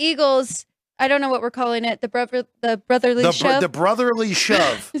about the Eagles, I don't know what we're calling it. The brotherly shove. The brotherly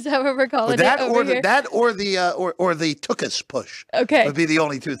shove. Is that what we're calling that it over here? That or the took-us push. Okay. Would be the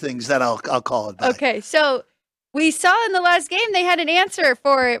only 2 things that I'll call it by. Okay. So we saw in the last game they had an answer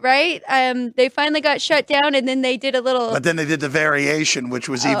for it, right? They finally got shut down, and then they did a little. But then they did the variation, which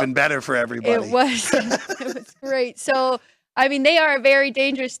was even better for everybody. It was. It was great. So I mean, they are a very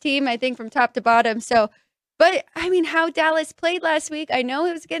dangerous team, I think, from top to bottom. So, but I mean, how Dallas played last week. I know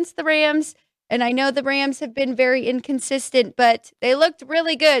it was against the Rams. And I know the Rams have been very inconsistent, but they looked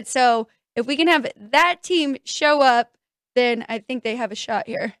really good. So if we can have that team show up, then I think they have a shot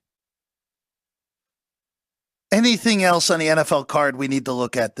here. Anything else on the NFL card we need to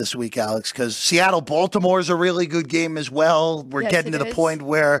look at this week, Alex? Because Seattle-Baltimore is a really good game as well. We're getting to the point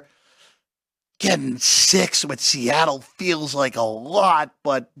where getting 6 with Seattle feels like a lot,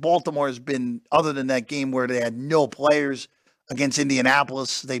 but Baltimore has been, other than that game where they had no players, against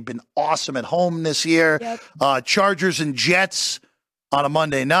Indianapolis. They've been awesome at home this year. Yep. Chargers and Jets on a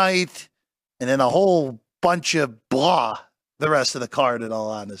Monday night, and then a whole bunch of blah the rest of the card, in all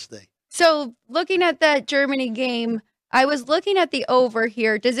honesty. So looking at that Germany game, I was looking at the over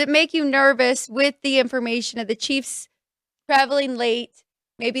here. Does it make you nervous with the information of the Chiefs traveling late,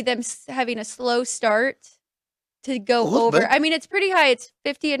 maybe them having a slow start to go over? Bit. I mean, it's pretty high. It's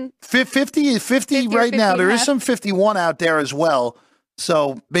 50 and 50 right now. There is some 51 out there as well.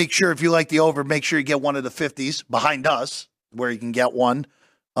 So make sure if you like the over, make sure you get one of the 50s behind us where you can get one.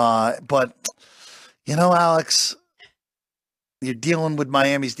 But, Alex, you're dealing with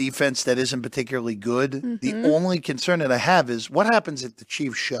Miami's defense that isn't particularly good. Mm-hmm. The only concern that I have is what happens at the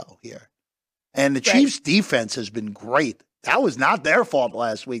Chiefs show here. And the Chiefs defense has been great that was not their fault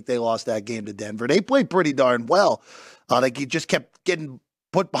last week. They lost that game to Denver. They played pretty darn well. They just kept getting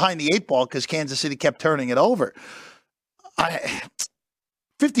put behind the 8 ball because Kansas City kept turning it over.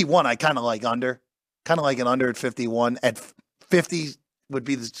 51, I kind of like under. Kind of like an under at 51. At 50 would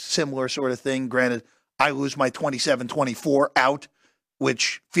be the similar sort of thing. Granted, I lose my 27-24 out,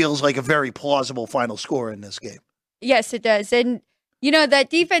 which feels like a very plausible final score in this game. Yes, it does. And, that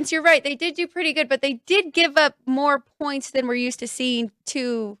defense, you're right. They did do pretty good, but they did give up more points than we're used to seeing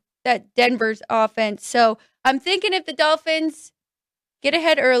to that Denver's offense. So I'm thinking if the Dolphins get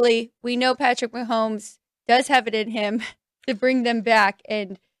ahead early, we know Patrick Mahomes does have it in him to bring them back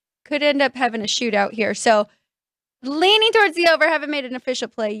and could end up having a shootout here. So leaning towards the over. Haven't made an official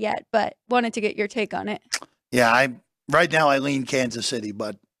play yet, but wanted to get your take on it. Yeah, right now I lean Kansas City,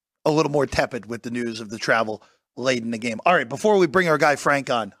 but a little more tepid with the news of the travel late in the game. All right, before we bring our guy Frank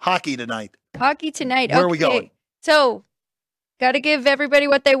on, hockey tonight. Where are we going? So, got to give everybody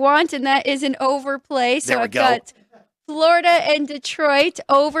what they want, and that is an overplay. So I've got Florida and Detroit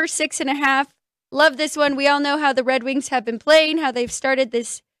over 6.5. Love this one. We all know how the Red Wings have been playing, how they've started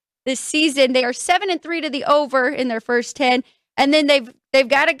this season. They are 7-3 to the over in their first 10, and then they've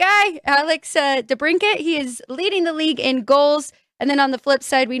got a guy, Alex DeBrincat. He is leading the league in goals, and then on the flip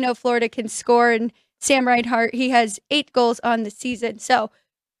side, we know Florida can score, and Sam Reinhart, he has 8 goals on the season. So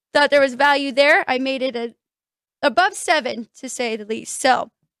thought there was value there. I made it above 7, to say the least. So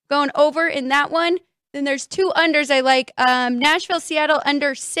going over in that one. Then there's 2 unders I like. Nashville, Seattle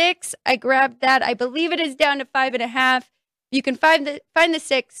under 6. I grabbed that. I believe it is down to 5.5. You can find the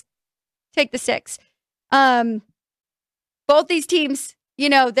 6. Take the 6. Both these teams,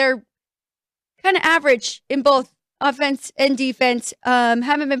 they're kind of average in both offense and defense.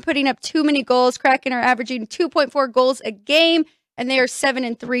 Haven't been putting up too many goals. Kraken are averaging 2.4 goals a game, and they are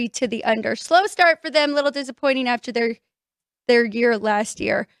 7-3 to the under. Slow start for them. Little disappointing after their year last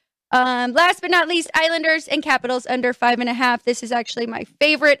year. Last but not least, Islanders and Capitals under 5.5. This is actually my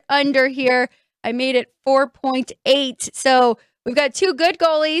favorite under here. I made it 4.8. So we've got 2 good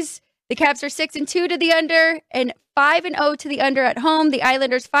goalies. The Caps are 6-2 to the under and 5-0 to the under at home. The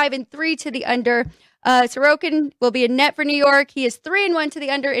Islanders 5-3 to the under. Sorokin will be a net for New York. He is 3-1 to the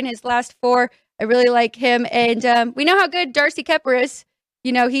under in his last 4. I really like him. And we know how good Darcy Kuemper is.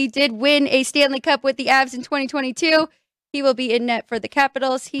 He did win a Stanley Cup with the Avs in 2022. He will be in net for the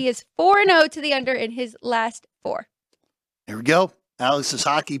Capitals. He is 4-0 to the under in his last 4. There we go. Alex's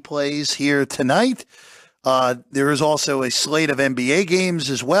hockey plays here tonight. There is also a slate of NBA games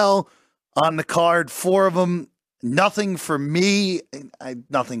as well on the card. 4 of them. Nothing for me.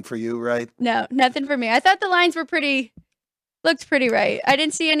 Nothing for you, right? No, nothing for me. I thought the lines looked pretty right. I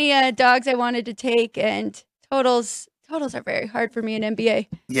didn't see any dogs I wanted to take, and totals are very hard for me in NBA.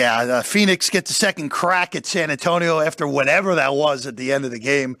 Yeah, Phoenix gets a second crack at San Antonio after whatever that was at the end of the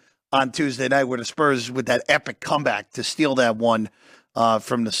game on Tuesday night, where the Spurs with that epic comeback to steal that one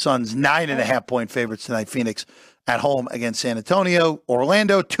from the Suns. 9.5-point favorites tonight. Phoenix at home against San Antonio.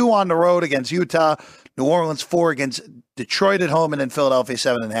 Orlando 2 on the road against Utah. New Orleans 4 against Detroit at home, and then Philadelphia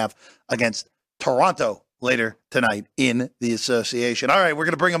 7.5 against Toronto later tonight in the association. All right, we're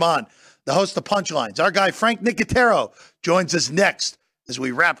going to bring him on. The host of Punchlines, our guy Frank Nicotero, joins us next as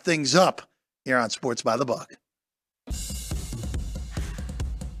we wrap things up here on Sports by the Buck.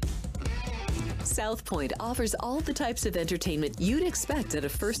 South Point offers all the types of entertainment you'd expect at a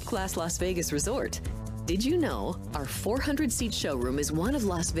first-class Las Vegas resort. Did you know our 400-seat showroom is one of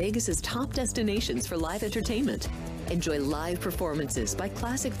Las Vegas's top destinations for live entertainment? Enjoy live performances by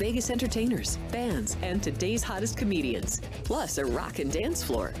classic Vegas entertainers, bands, and today's hottest comedians, plus a rock and dance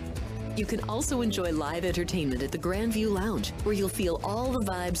floor. You can also enjoy live entertainment at the Grand View Lounge, where you'll feel all the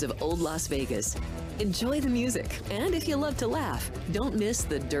vibes of old Las Vegas. Enjoy the music, and if you love to laugh, don't miss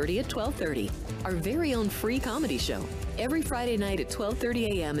The Dirty at 12:30, our very own free comedy show. Every Friday night at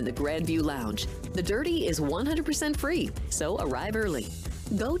 12:30 a.m. in the Grand View Lounge. The Dirty is 100% free, so arrive early.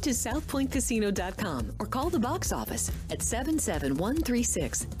 Go to southpointcasino.com or call the box office at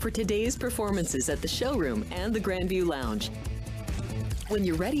 77136 for today's performances at the showroom and the Grand View Lounge. When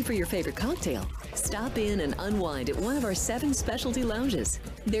you're ready for your favorite cocktail, stop in and unwind at one of our 7 specialty lounges.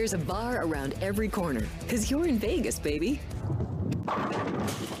 There's a bar around every corner, because you're in Vegas, baby.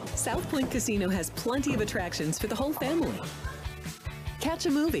 South Point Casino has plenty of attractions for the whole family. Catch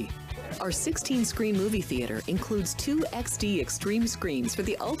a movie. Our 16-screen movie theater includes 2 XD Extreme screens for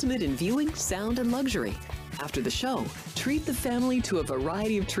the ultimate in viewing, sound, and luxury. After the show, treat the family to a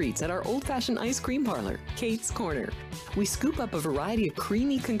variety of treats at our old-fashioned ice cream parlor, Kate's Corner. We scoop up a variety of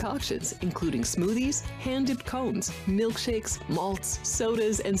creamy concoctions, including smoothies, hand-dipped cones, milkshakes, malts,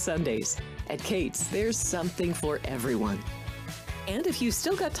 sodas, and sundaes. At Kate's, there's something for everyone. And if you've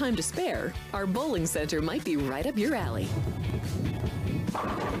still got time to spare, our bowling center might be right up your alley.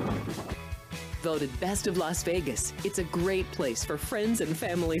 Voted Best of Las Vegas, it's a great place for friends and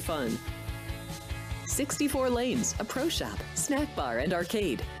family fun. 64 lanes, a pro shop, snack bar, and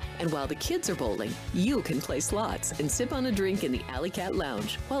arcade. And while the kids are bowling, you can play slots and sip on a drink in the Alley Cat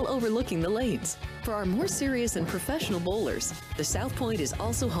Lounge while overlooking the lanes. For our more serious and professional bowlers, the South Point is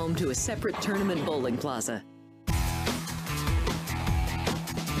also home to a separate tournament bowling plaza.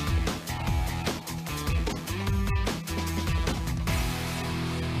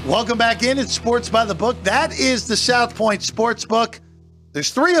 Welcome back in. It's Sports by the Book. That is the South Point Sportsbook.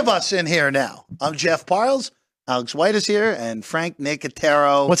 There's three of us in here now. I'm Jeff Parles. Alex White is here, and Frank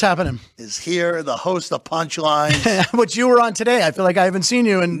Nicotero. What's happening? Is here, the host of Punchlines. Which you were on today. I feel like I haven't seen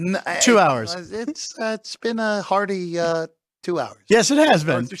you in 2 hours. It's been a hearty 2 hours. Yes, it has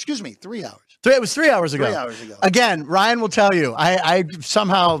been. Excuse me, 3 hours. It was 3 hours ago. 3 hours ago. Again, Ryan will tell you. I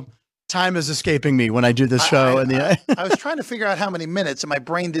somehow time is escaping me when I do this show. I was trying to figure out how many minutes, and my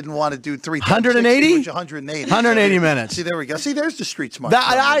brain didn't want to do 180? 180. 180 minutes. See, there we go. See, there's the street smart.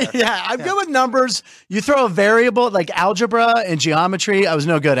 I'm good with numbers. You throw a variable like algebra and geometry, I was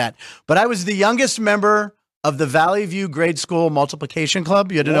no good at. But I was the youngest member of the Valley View Grade School Multiplication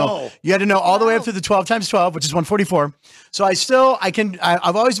Club. You had to know. You had to know all the way up to the 12 times 12, which is 144. So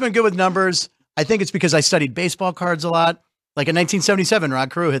I've always been good with numbers. I think it's because I studied baseball cards a lot. Like in 1977,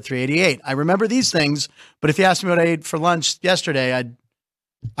 Rod Carew hit 388. I remember these things, but if you asked me what I ate for lunch yesterday,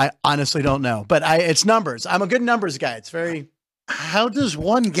 I honestly don't know. But it's numbers. I'm a good numbers guy. It's very. How does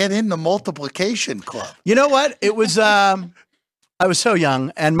one get in the multiplication club? You know what? It was. I was so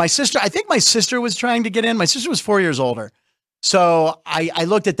young, and my sister. I think my sister was trying to get in. My sister was 4 years older, so I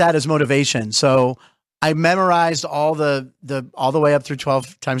looked at that as motivation. So I memorized all the way up through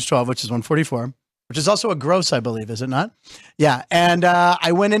 12 times 12, which is 144. Which is also a gross, I believe, is it not? Yeah. And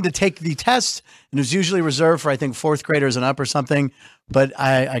I went in to take the test, and it was usually reserved for, I think, fourth graders and up or something. But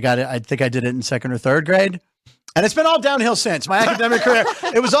I got it. I think I did it in second or third grade. And it's been all downhill since my academic career.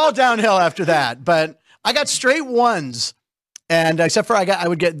 It was all downhill after that. But I got straight ones. And except for I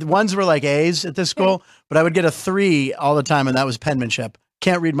would get, the ones were like A's at this school, but I would get a 3 all the time. And that was penmanship.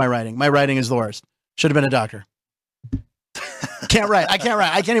 Can't read my writing. My writing is the worst. Should have been a doctor. Can't write. I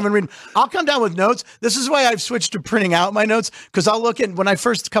can't even read. I'll come down with notes. This is why I've switched to printing out my notes, because I'll look at, when I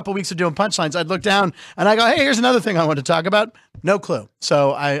first couple weeks of doing Punchlines, I'd look down and I go, hey, here's another thing I want to talk about. No clue.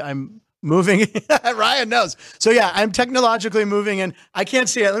 So I'm moving. Ryan knows. So yeah, I'm technologically moving, and I can't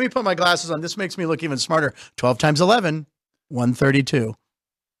see it. Let me put my glasses on. This makes me look even smarter. 12 times 11, 132.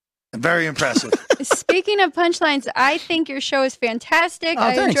 Very impressive. Speaking of Punchlines, I think your show is fantastic.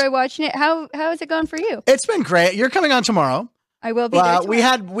 I thanks. enjoy watching it. How is it going for you? It's been great. You're coming on tomorrow. I will be there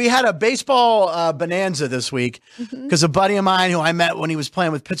tomorrow. We had a baseball bonanza this week because a buddy of mine who I met when he was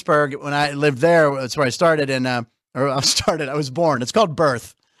playing with Pittsburgh when I lived there. That's where I started, I was born. It's called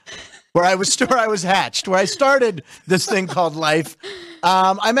birth, where I was hatched, where I started this thing called life.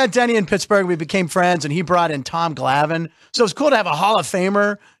 I met Denny in Pittsburgh. We became friends, and he brought in Tom Glavine. So it was cool to have a Hall of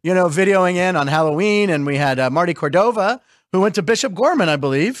Famer, videoing in on Halloween. And we had Marty Cordova, who went to Bishop Gorman, I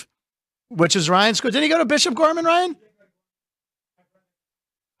believe, which is Ryan's school. Did he go to Bishop Gorman, Ryan?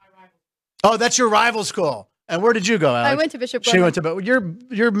 Oh, that's your rival school. And where did you go, Alex? I went to Bishop Gorman. She went to,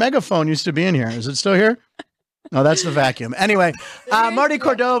 your megaphone used to be in here. Is it still here? No, that's the vacuum. Anyway, Marty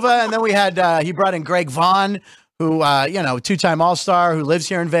Cordova, and then we had, he brought in Greg Vaughn, who, 2-time All-Star, who lives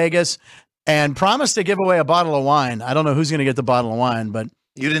here in Vegas, and promised to give away a bottle of wine. I don't know who's going to get the bottle of wine, but.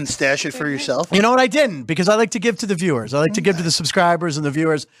 You didn't stash it for yourself? You know what? I didn't, because I like to give to the viewers. I like to give to the subscribers and the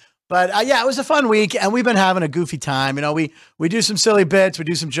viewers. But it was a fun week, and we've been having a goofy time. We do some silly bits, we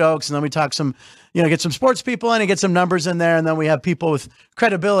do some jokes, and then we talk some, get some sports people in and get some numbers in there, and then we have people with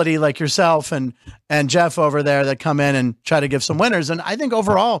credibility like yourself and Jeff over there that come in and try to give some winners. And I think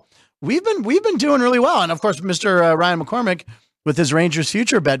overall we've been doing really well. And of course, Mr. Ryan McCormick with his Rangers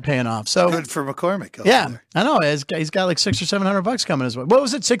future bet paying off. So good for McCormick. Yeah, there. I know he's got like $600 or $700 coming his way. What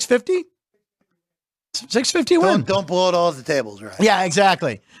was it? 650? 650 win. Don't blow it all at the tables, right? Yeah,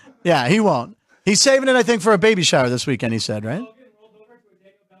 exactly. Yeah, he won't. He's saving it, I think, for a baby shower this weekend, he said, right?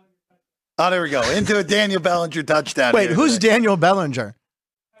 Oh, there we go. Into a Daniel Bellinger touchdown. Wait, who's Daniel Bellinger?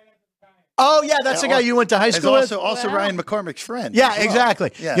 Oh, yeah, that's the guy you went to high school with? Also Ryan McCormick's friend. Yeah,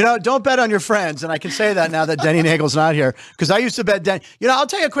 exactly. Yeah. Don't bet on your friends. And I can say that now that Denny Nagel's not here, because I used to bet Denny. I'll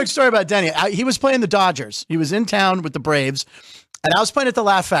tell you a quick story about Denny. He was playing the Dodgers. He was in town with the Braves. And I was playing at the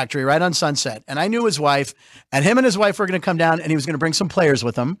Laugh Factory right on Sunset. And I knew his wife. And him and his wife were going to come down, and he was going to bring some players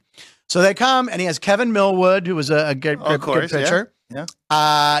with him. So they come, and he has Kevin Millwood, who was a good pitcher.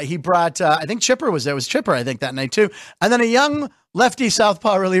 Yeah. He brought, I think Chipper was there. It was Chipper, I think, that night too. And then a young lefty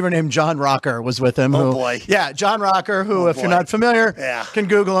southpaw reliever named John Rocker was with him. Boy. Yeah, John Rocker, who, if you're not familiar, can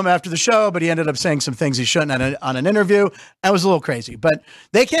Google him after the show, but he ended up saying some things he shouldn't on an interview. That was a little crazy. But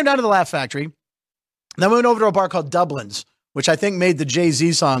they came down to the Laugh Factory. Then we went over to a bar called Dublin's, which I think made the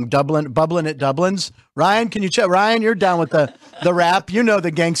Jay-Z song Bubbling at Dublin's. Ryan, can you check? Ryan, you're down with the rap. You know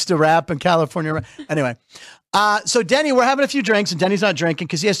the gangsta rap and California rap. Anyway. So Denny, we're having a few drinks, and Denny's not drinking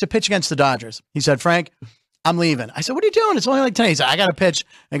because he has to pitch against the Dodgers. He said, Frank, I'm leaving. I said, what are you doing? It's only like 10. He said, I got to pitch.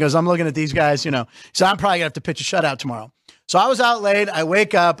 And he goes, I'm looking at these guys, He said, I'm probably going to have to pitch a shutout tomorrow. So I was out late. I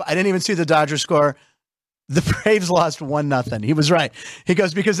wake up. I didn't even see the Dodgers score. The Braves lost 1-0. He was right. He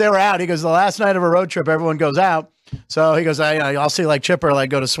goes, because they were out. He goes, the last night of a road trip, everyone goes out. So he goes, I'll see like Chipper, like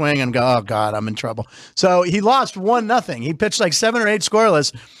go to swing and go, oh God, I'm in trouble. So he lost 1-0. He pitched like 7 or 8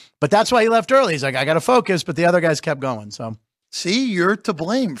 scoreless. But that's why he left early. He's like, I got to focus. But the other guys kept going. So, see, you're to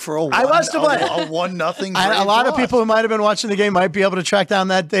blame for a 1-0. I was to blame. A 1-0. A lot of people who might have been watching the game might be able to track down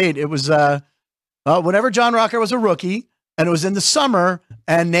that date. It was whenever John Rocker was a rookie, and it was in the summer,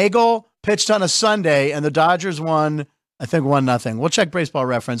 and Nagel pitched on a Sunday, and the Dodgers won, I think 1-0. We'll check Baseball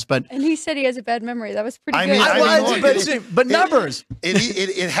Reference, and he said he has a bad memory. That was pretty good. But numbers.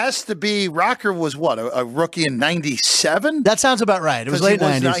 It has to be. Rocker was what, a rookie in '97? That sounds about right. It was late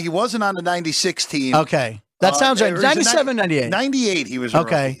 '90s. He wasn't on the '96 team. Okay. That sounds right. 97, 98. 98, he was a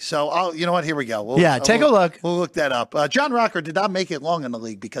rookie. So, you know what? Here we go. Take a look. We'll look that up. John Rocker did not make it long in the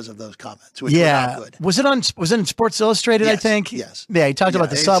league because of those comments, which were not good. Was it in Sports Illustrated, yes, I think? Yes. Yeah, he talked about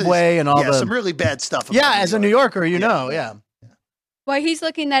the subway and all some really bad stuff. As a New Yorker, While he's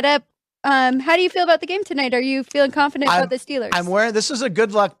looking that up, how do you feel about the game tonight? Are you feeling confident about the Steelers? I'm wearing, this is a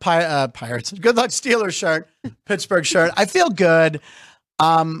Good Luck Pirates, Good Luck Steelers shirt, Pittsburgh shirt. I feel good.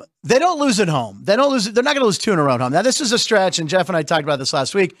 They don't lose at home. They're not going to lose 2 in a row at home. Now, this is a stretch, and Jeff and I talked about this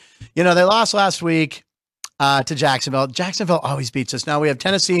last week. They lost last week to Jacksonville. Jacksonville always beats us. Now we have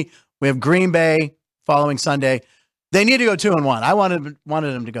Tennessee. We have Green Bay following Sunday. They need to go 2-1. I wanted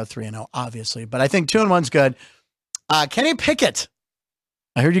them to go 3-0, obviously, but I think 2-1's good. Kenny Pickett.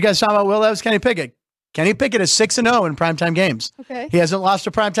 I heard you guys talking about Will Levis, Kenny Pickett. Kenny Pickett is 6-0 in primetime games. Okay. He hasn't lost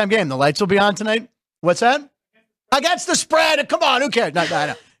a primetime game. The lights will be on tonight. What's that? Against the spread. Come on, who cares? No, I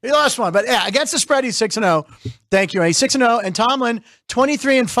know. He lost one, but against the spread, he's 6-0. Thank you. He's 6-0, and Tomlin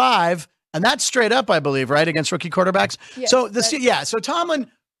 23-5, and that's straight up, I believe, right, against rookie quarterbacks. Yes, so Tomlin.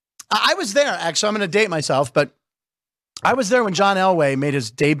 I was there actually. I'm going to date myself, but I was there when John Elway made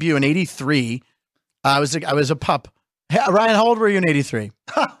his debut in '83. I was a pup. Hey, Ryan, how old were you in '83?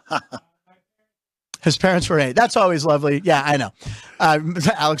 His parents were 8. That's always lovely. Yeah, I know.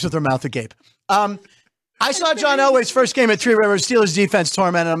 Alex with her mouth agape. I saw John Elway's first game at Three Rivers. Steelers defense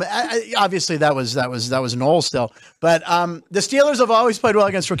tormented him. Obviously, that was Noel still. But the Steelers have always played well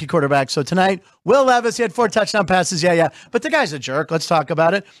against rookie quarterbacks. So tonight, Will Levis, he had 4 touchdown passes. Yeah. But the guy's a jerk. Let's talk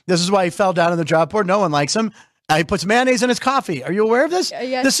about it. This is why he fell down on the drop board. No one likes him. He puts mayonnaise in his coffee. Are you aware of this?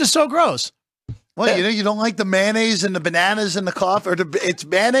 Yes. This is so gross. Well, you don't like the mayonnaise and the bananas in the coffee, it's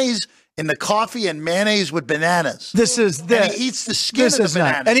mayonnaise in the coffee and mayonnaise with bananas. And he eats the skin of the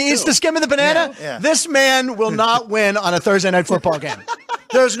banana. And he eats the skin of the banana? Yeah. This man will not win on a Thursday night football game.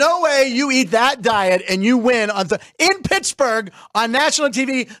 There's no way you eat that diet and you win in Pittsburgh on national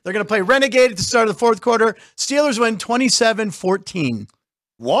TV. They're going to play Renegade at the start of the 4th quarter. Steelers win 27-14.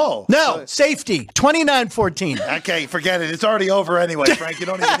 Whoa. No, safety, 29-14. Okay, forget it. It's already over anyway, Frank. You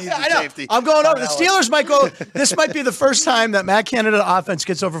don't even need the safety. I'm going over. The Steelers might go. This might be the first time that Matt Canada offense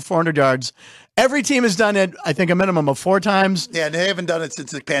gets over 400 yards. Every team has done it, I think, a minimum of 4 times. Yeah, they haven't done it since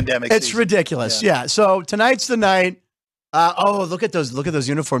the pandemic. It's ridiculous. Yeah. So tonight's the night. Look at those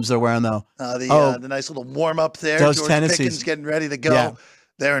uniforms they're wearing, though. The nice little warm-up there. Those George Tennessees. Pickens getting ready to go. Yeah.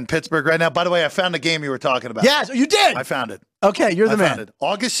 There in Pittsburgh right now. By the way, I found the game you were talking about. Yeah, you did. I found it. Okay, you're the man. Found it.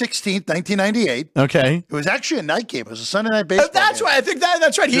 August 16th, 1998. Okay. It was actually a night game. It was a Sunday night baseball That's game. right. I think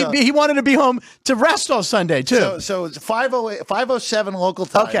that's right. He wanted to be home to rest all Sunday, too. So it's 5:07 local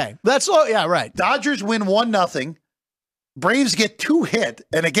time. Okay. Right. Dodgers win 1-0. Braves get 2 hit.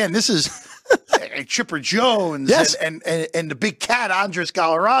 And again, this is and Chipper Jones, Yes. and the big cat Andres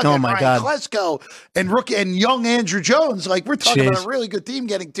Galarraga, Oh, and my Ryan God. Klesko, and rookie and young Andrew Jones. Like, we're talking Jeez. about a really good team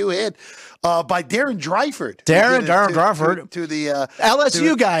getting 2 hit by Darren Dreifert. Darren Dreifert. To the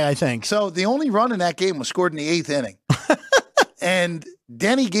LSU guy, I think. So the only run in that game was scored in the 8th inning. And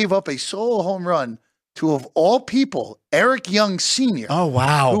Denny gave up a solo home run to, of all people, Eric Young Sr. Oh,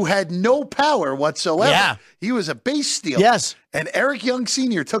 wow. Who had no power whatsoever. Yeah. He was a base stealer. Yes. And Eric Young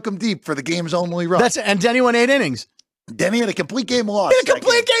Sr. took him deep for the game's only run. And Denny won 8 innings. Denny had a complete game loss. A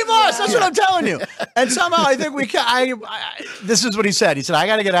complete game loss. That's what I'm telling you. And somehow I think we can. This is what he said. He said, I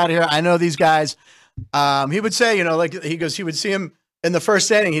got to get out of here. I know these guys. He would say, you know, like he would see him in the first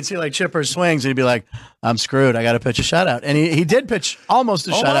inning. He'd see like Chipper swings and he'd be like, I'm screwed. I got to pitch a shutout. And he did pitch almost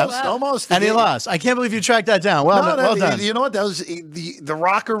a shutout. Almost. And he lost. I can't believe you tracked that down. Well done. You know what? That was the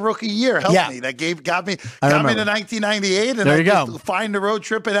Rocker rookie year helped me. That got me to 1998. And there you go. Find the road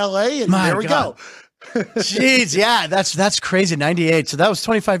trip in LA. And there we go. Jeez, yeah, that's crazy. 98. So that was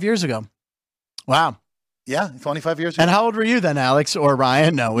 25 years ago. Wow. Yeah, 25 years ago. And how old were you then, Alex or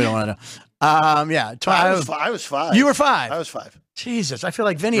Ryan? No, we don't want to know. Yeah, I was 5. You were 5. I was 5. Jesus, I feel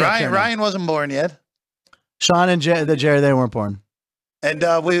like Vinny. Ryan wasn't born yet. Sean and Jerry, they weren't born. And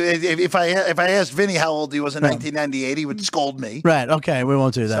if I asked Vinny how old he was in 1998, he would scold me. Right. Okay, we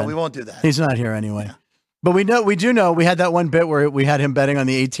won't do that. So we won't do that. He's not here anyway. Yeah. But we do know we had that one bit where we had him betting on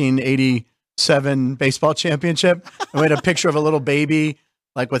the 1887 baseball championship. And we had a picture of a little baby,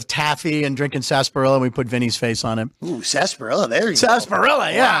 like with taffy and drinking sarsaparilla, and we put Vinny's face on it. Ooh, sarsaparilla! There you go.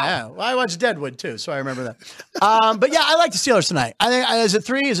 Sarsaparilla, yeah. Well, I watched Deadwood too, so I remember that. But yeah, I like the Steelers tonight. I think is it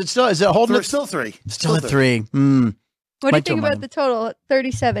 3? Is it holding? It's still 3. Still at 3. What do you think about the total?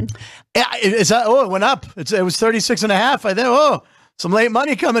 37. Yeah, it went up. It was 36.5. I think. Some late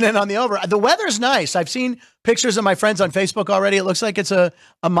money coming in on the over. The weather's nice. I've seen pictures of my friends on Facebook already. It looks like it's a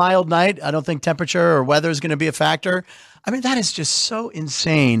mild night. I don't think temperature or weather is going to be a factor. I mean, that is just so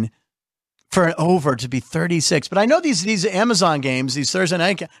insane for an over to be 36. But I know these Amazon games, these Thursday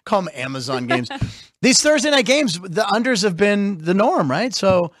night, call them Amazon games. These Thursday night games, the unders have been the norm, right?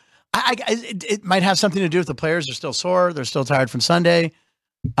 So it might have something to do with the players are still sore. They're still tired from Sunday.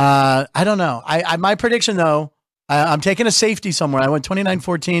 I don't know. My prediction, though, I'm taking a safety somewhere. I went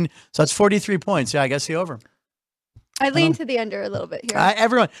 29-14, so that's 43 points. Yeah, I guess the over. I lean to the under a little bit here.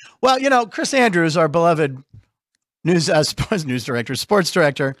 Everyone. Well, you know, Chris Andrews, our beloved sportsbook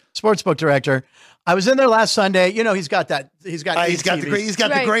director. I was in there last Sunday. You know, he's got the greatest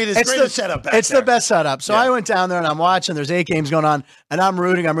setup back there. It's the best setup. So I went down there and I'm watching. There's 8 games going on, and I'm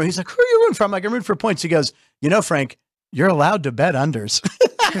rooting. He's like, "Who are you rooting for?" I'm like, "I'm rooting for points." He goes, "You know, Frank, you're allowed to bet unders."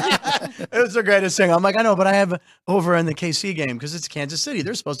 It was the greatest thing. I'm like, I know, but I have over in the KC game because it's Kansas City.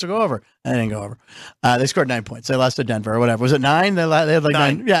 They're supposed to go over. I didn't go over. They scored 9 points. They lost to Denver or whatever. Was it 9? They had like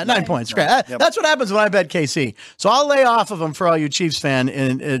 9. Yeah, 9 points. Great. Yep. That's what happens when I bet KC. So I'll lay off of them for all you Chiefs fan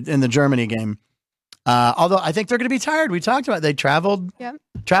in the Germany game. Although I think they're going to be tired. We talked about it. They traveled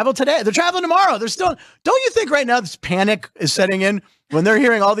today. They're traveling tomorrow. They're still. Don't you think right now this panic is setting in when they're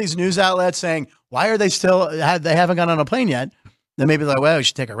hearing all these news outlets saying, why are they still? They haven't gone on a plane yet. Then maybe like, well, we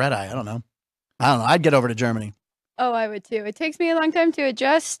should take a red eye. I don't know. I'd get over to Germany. Oh, I would too. It takes me a long time to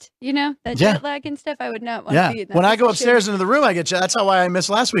adjust, that jet lag and stuff. I would not want to be in that When I go upstairs into the room, I get you. That's why I missed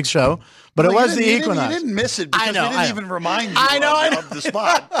last week's show. But it was the Equinox. You didn't miss it because we didn't even remind you of the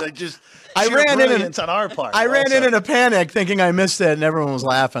spot. I ran in on our part. I ran in a panic thinking I missed it, and everyone was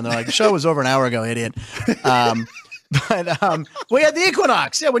laughing. They're like, the show was over an hour ago, idiot. But we had the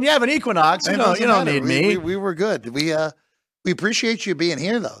Equinox. Yeah, when you have an Equinox, you don't need me. We were good. We appreciate you being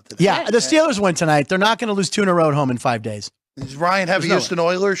here, though, today. Yeah, the Steelers win tonight. They're not going to lose 2 in a row at home in 5 days. Does Ryan have a Houston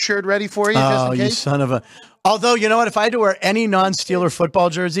Oilers shirt ready for you? Oh, you son of a... Although, you know what? If I had to wear any non-Steeler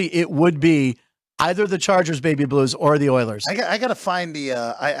football jersey, it would be either the Chargers baby blues or the Oilers. I got to find the...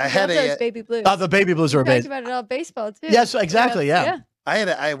 I had those baby blues. Oh, the baby blues were baseball. Talked about it all baseball, too. Yes, exactly, yeah.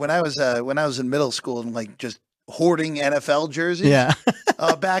 When I was in middle school and like just hoarding NFL jerseys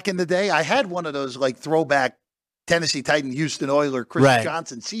back in the day, I had one of those like throwback Tennessee Titan, Houston Oiler, Chris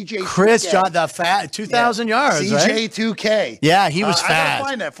Johnson, CJ. Chris Johnson, the fat 2,000 yards, CJ 2K. Yeah, he was fat. I gotta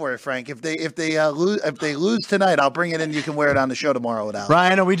find that for you, Frank. If they lose tonight, I'll bring it in. You can wear it on the show tomorrow with Al.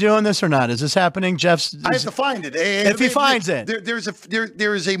 Ryan, are we doing this or not? Is this happening? I have to find it. If he finds it,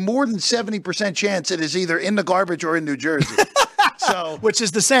 there is a more than 70% chance it is either in the garbage or in New Jersey. So, which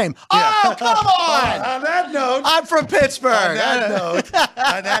is the same. Oh, come on! On that note, I'm from Pittsburgh. On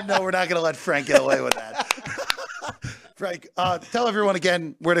that note, we're not going to let Frank get away with that. Frank, tell everyone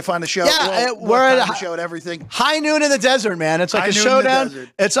again where to find the show. Yeah, we're at the show and everything. High Noon in the desert, man. It's like a showdown.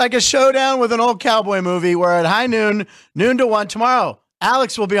 It's like a showdown with an old cowboy movie. We're at high noon, noon to 1 tomorrow.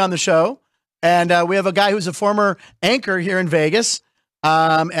 Alex will be on the show. And we have a guy who's a former anchor here in Vegas.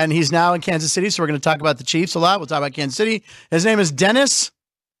 And he's now in Kansas City. So we're going to talk about the Chiefs a lot. We'll talk about Kansas City. His name is Dennis.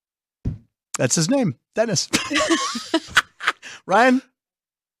 That's his name, Dennis. Ryan?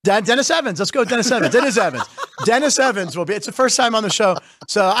 Dennis Evans. Let's go, Dennis Evans. Dennis Evans. Dennis Evans will be. It's the first time on the show,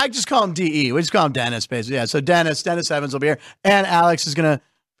 so I just call him DE. We just call him Dennis, basically. Yeah. So Dennis Evans will be here, and Alex is gonna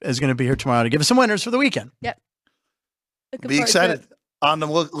be here tomorrow to give us some winners for the weekend. Yep. Looking Be excited. On the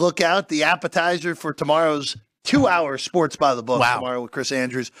lookout, the appetizer for tomorrow's 2-hour Sports by the Book. Wow. Tomorrow with Chris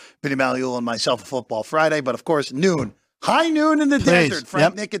Andrews, Vinny Magliulo, and myself, a Football Friday. But of course, high noon in the desert.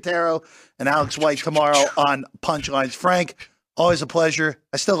 Frank Nicotero and Alex White tomorrow on Punchlines. Frank, always a pleasure.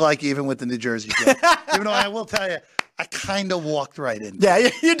 I still like you even with the New Jersey game. Even though I will tell you, I kind of walked right in. Yeah,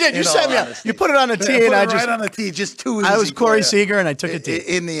 you did. You sent me out. You put it on a tee, and I just right on a tee, just too easy. I was Corey Seager, and I took a tee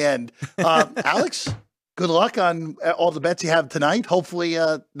in the end. Alex, good luck on all the bets you have tonight. Hopefully,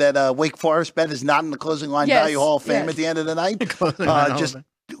 that Wake Forest bet is not in the closing line value Hall of Fame at the end of the night. Just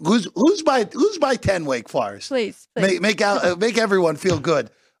lose by 10, Wake Forest. Please. Make everyone feel good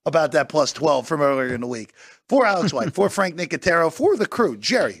about that plus 12 from earlier in the week. For Alex White, for Frank Nicotero, for the crew,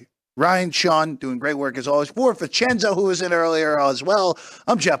 Jerry, Ryan, Sean, doing great work as always. For Vincenzo, who was in earlier as well,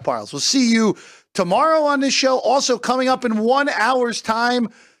 I'm Jeff Parles. We'll see you tomorrow on this show. Also coming up in 1 hour's time,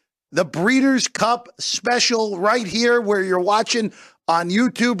 the Breeders' Cup special right here where you're watching on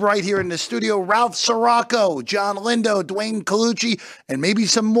YouTube, right here in the studio. Ralph Sirocco, John Lindo, Dwayne Colucci, and maybe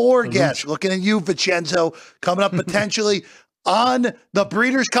some more guests. Looking at you, Vincenzo, coming up potentially on the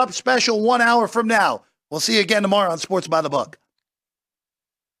Breeders' Cup special 1 hour from now. We'll see you again tomorrow on Sports by the Book.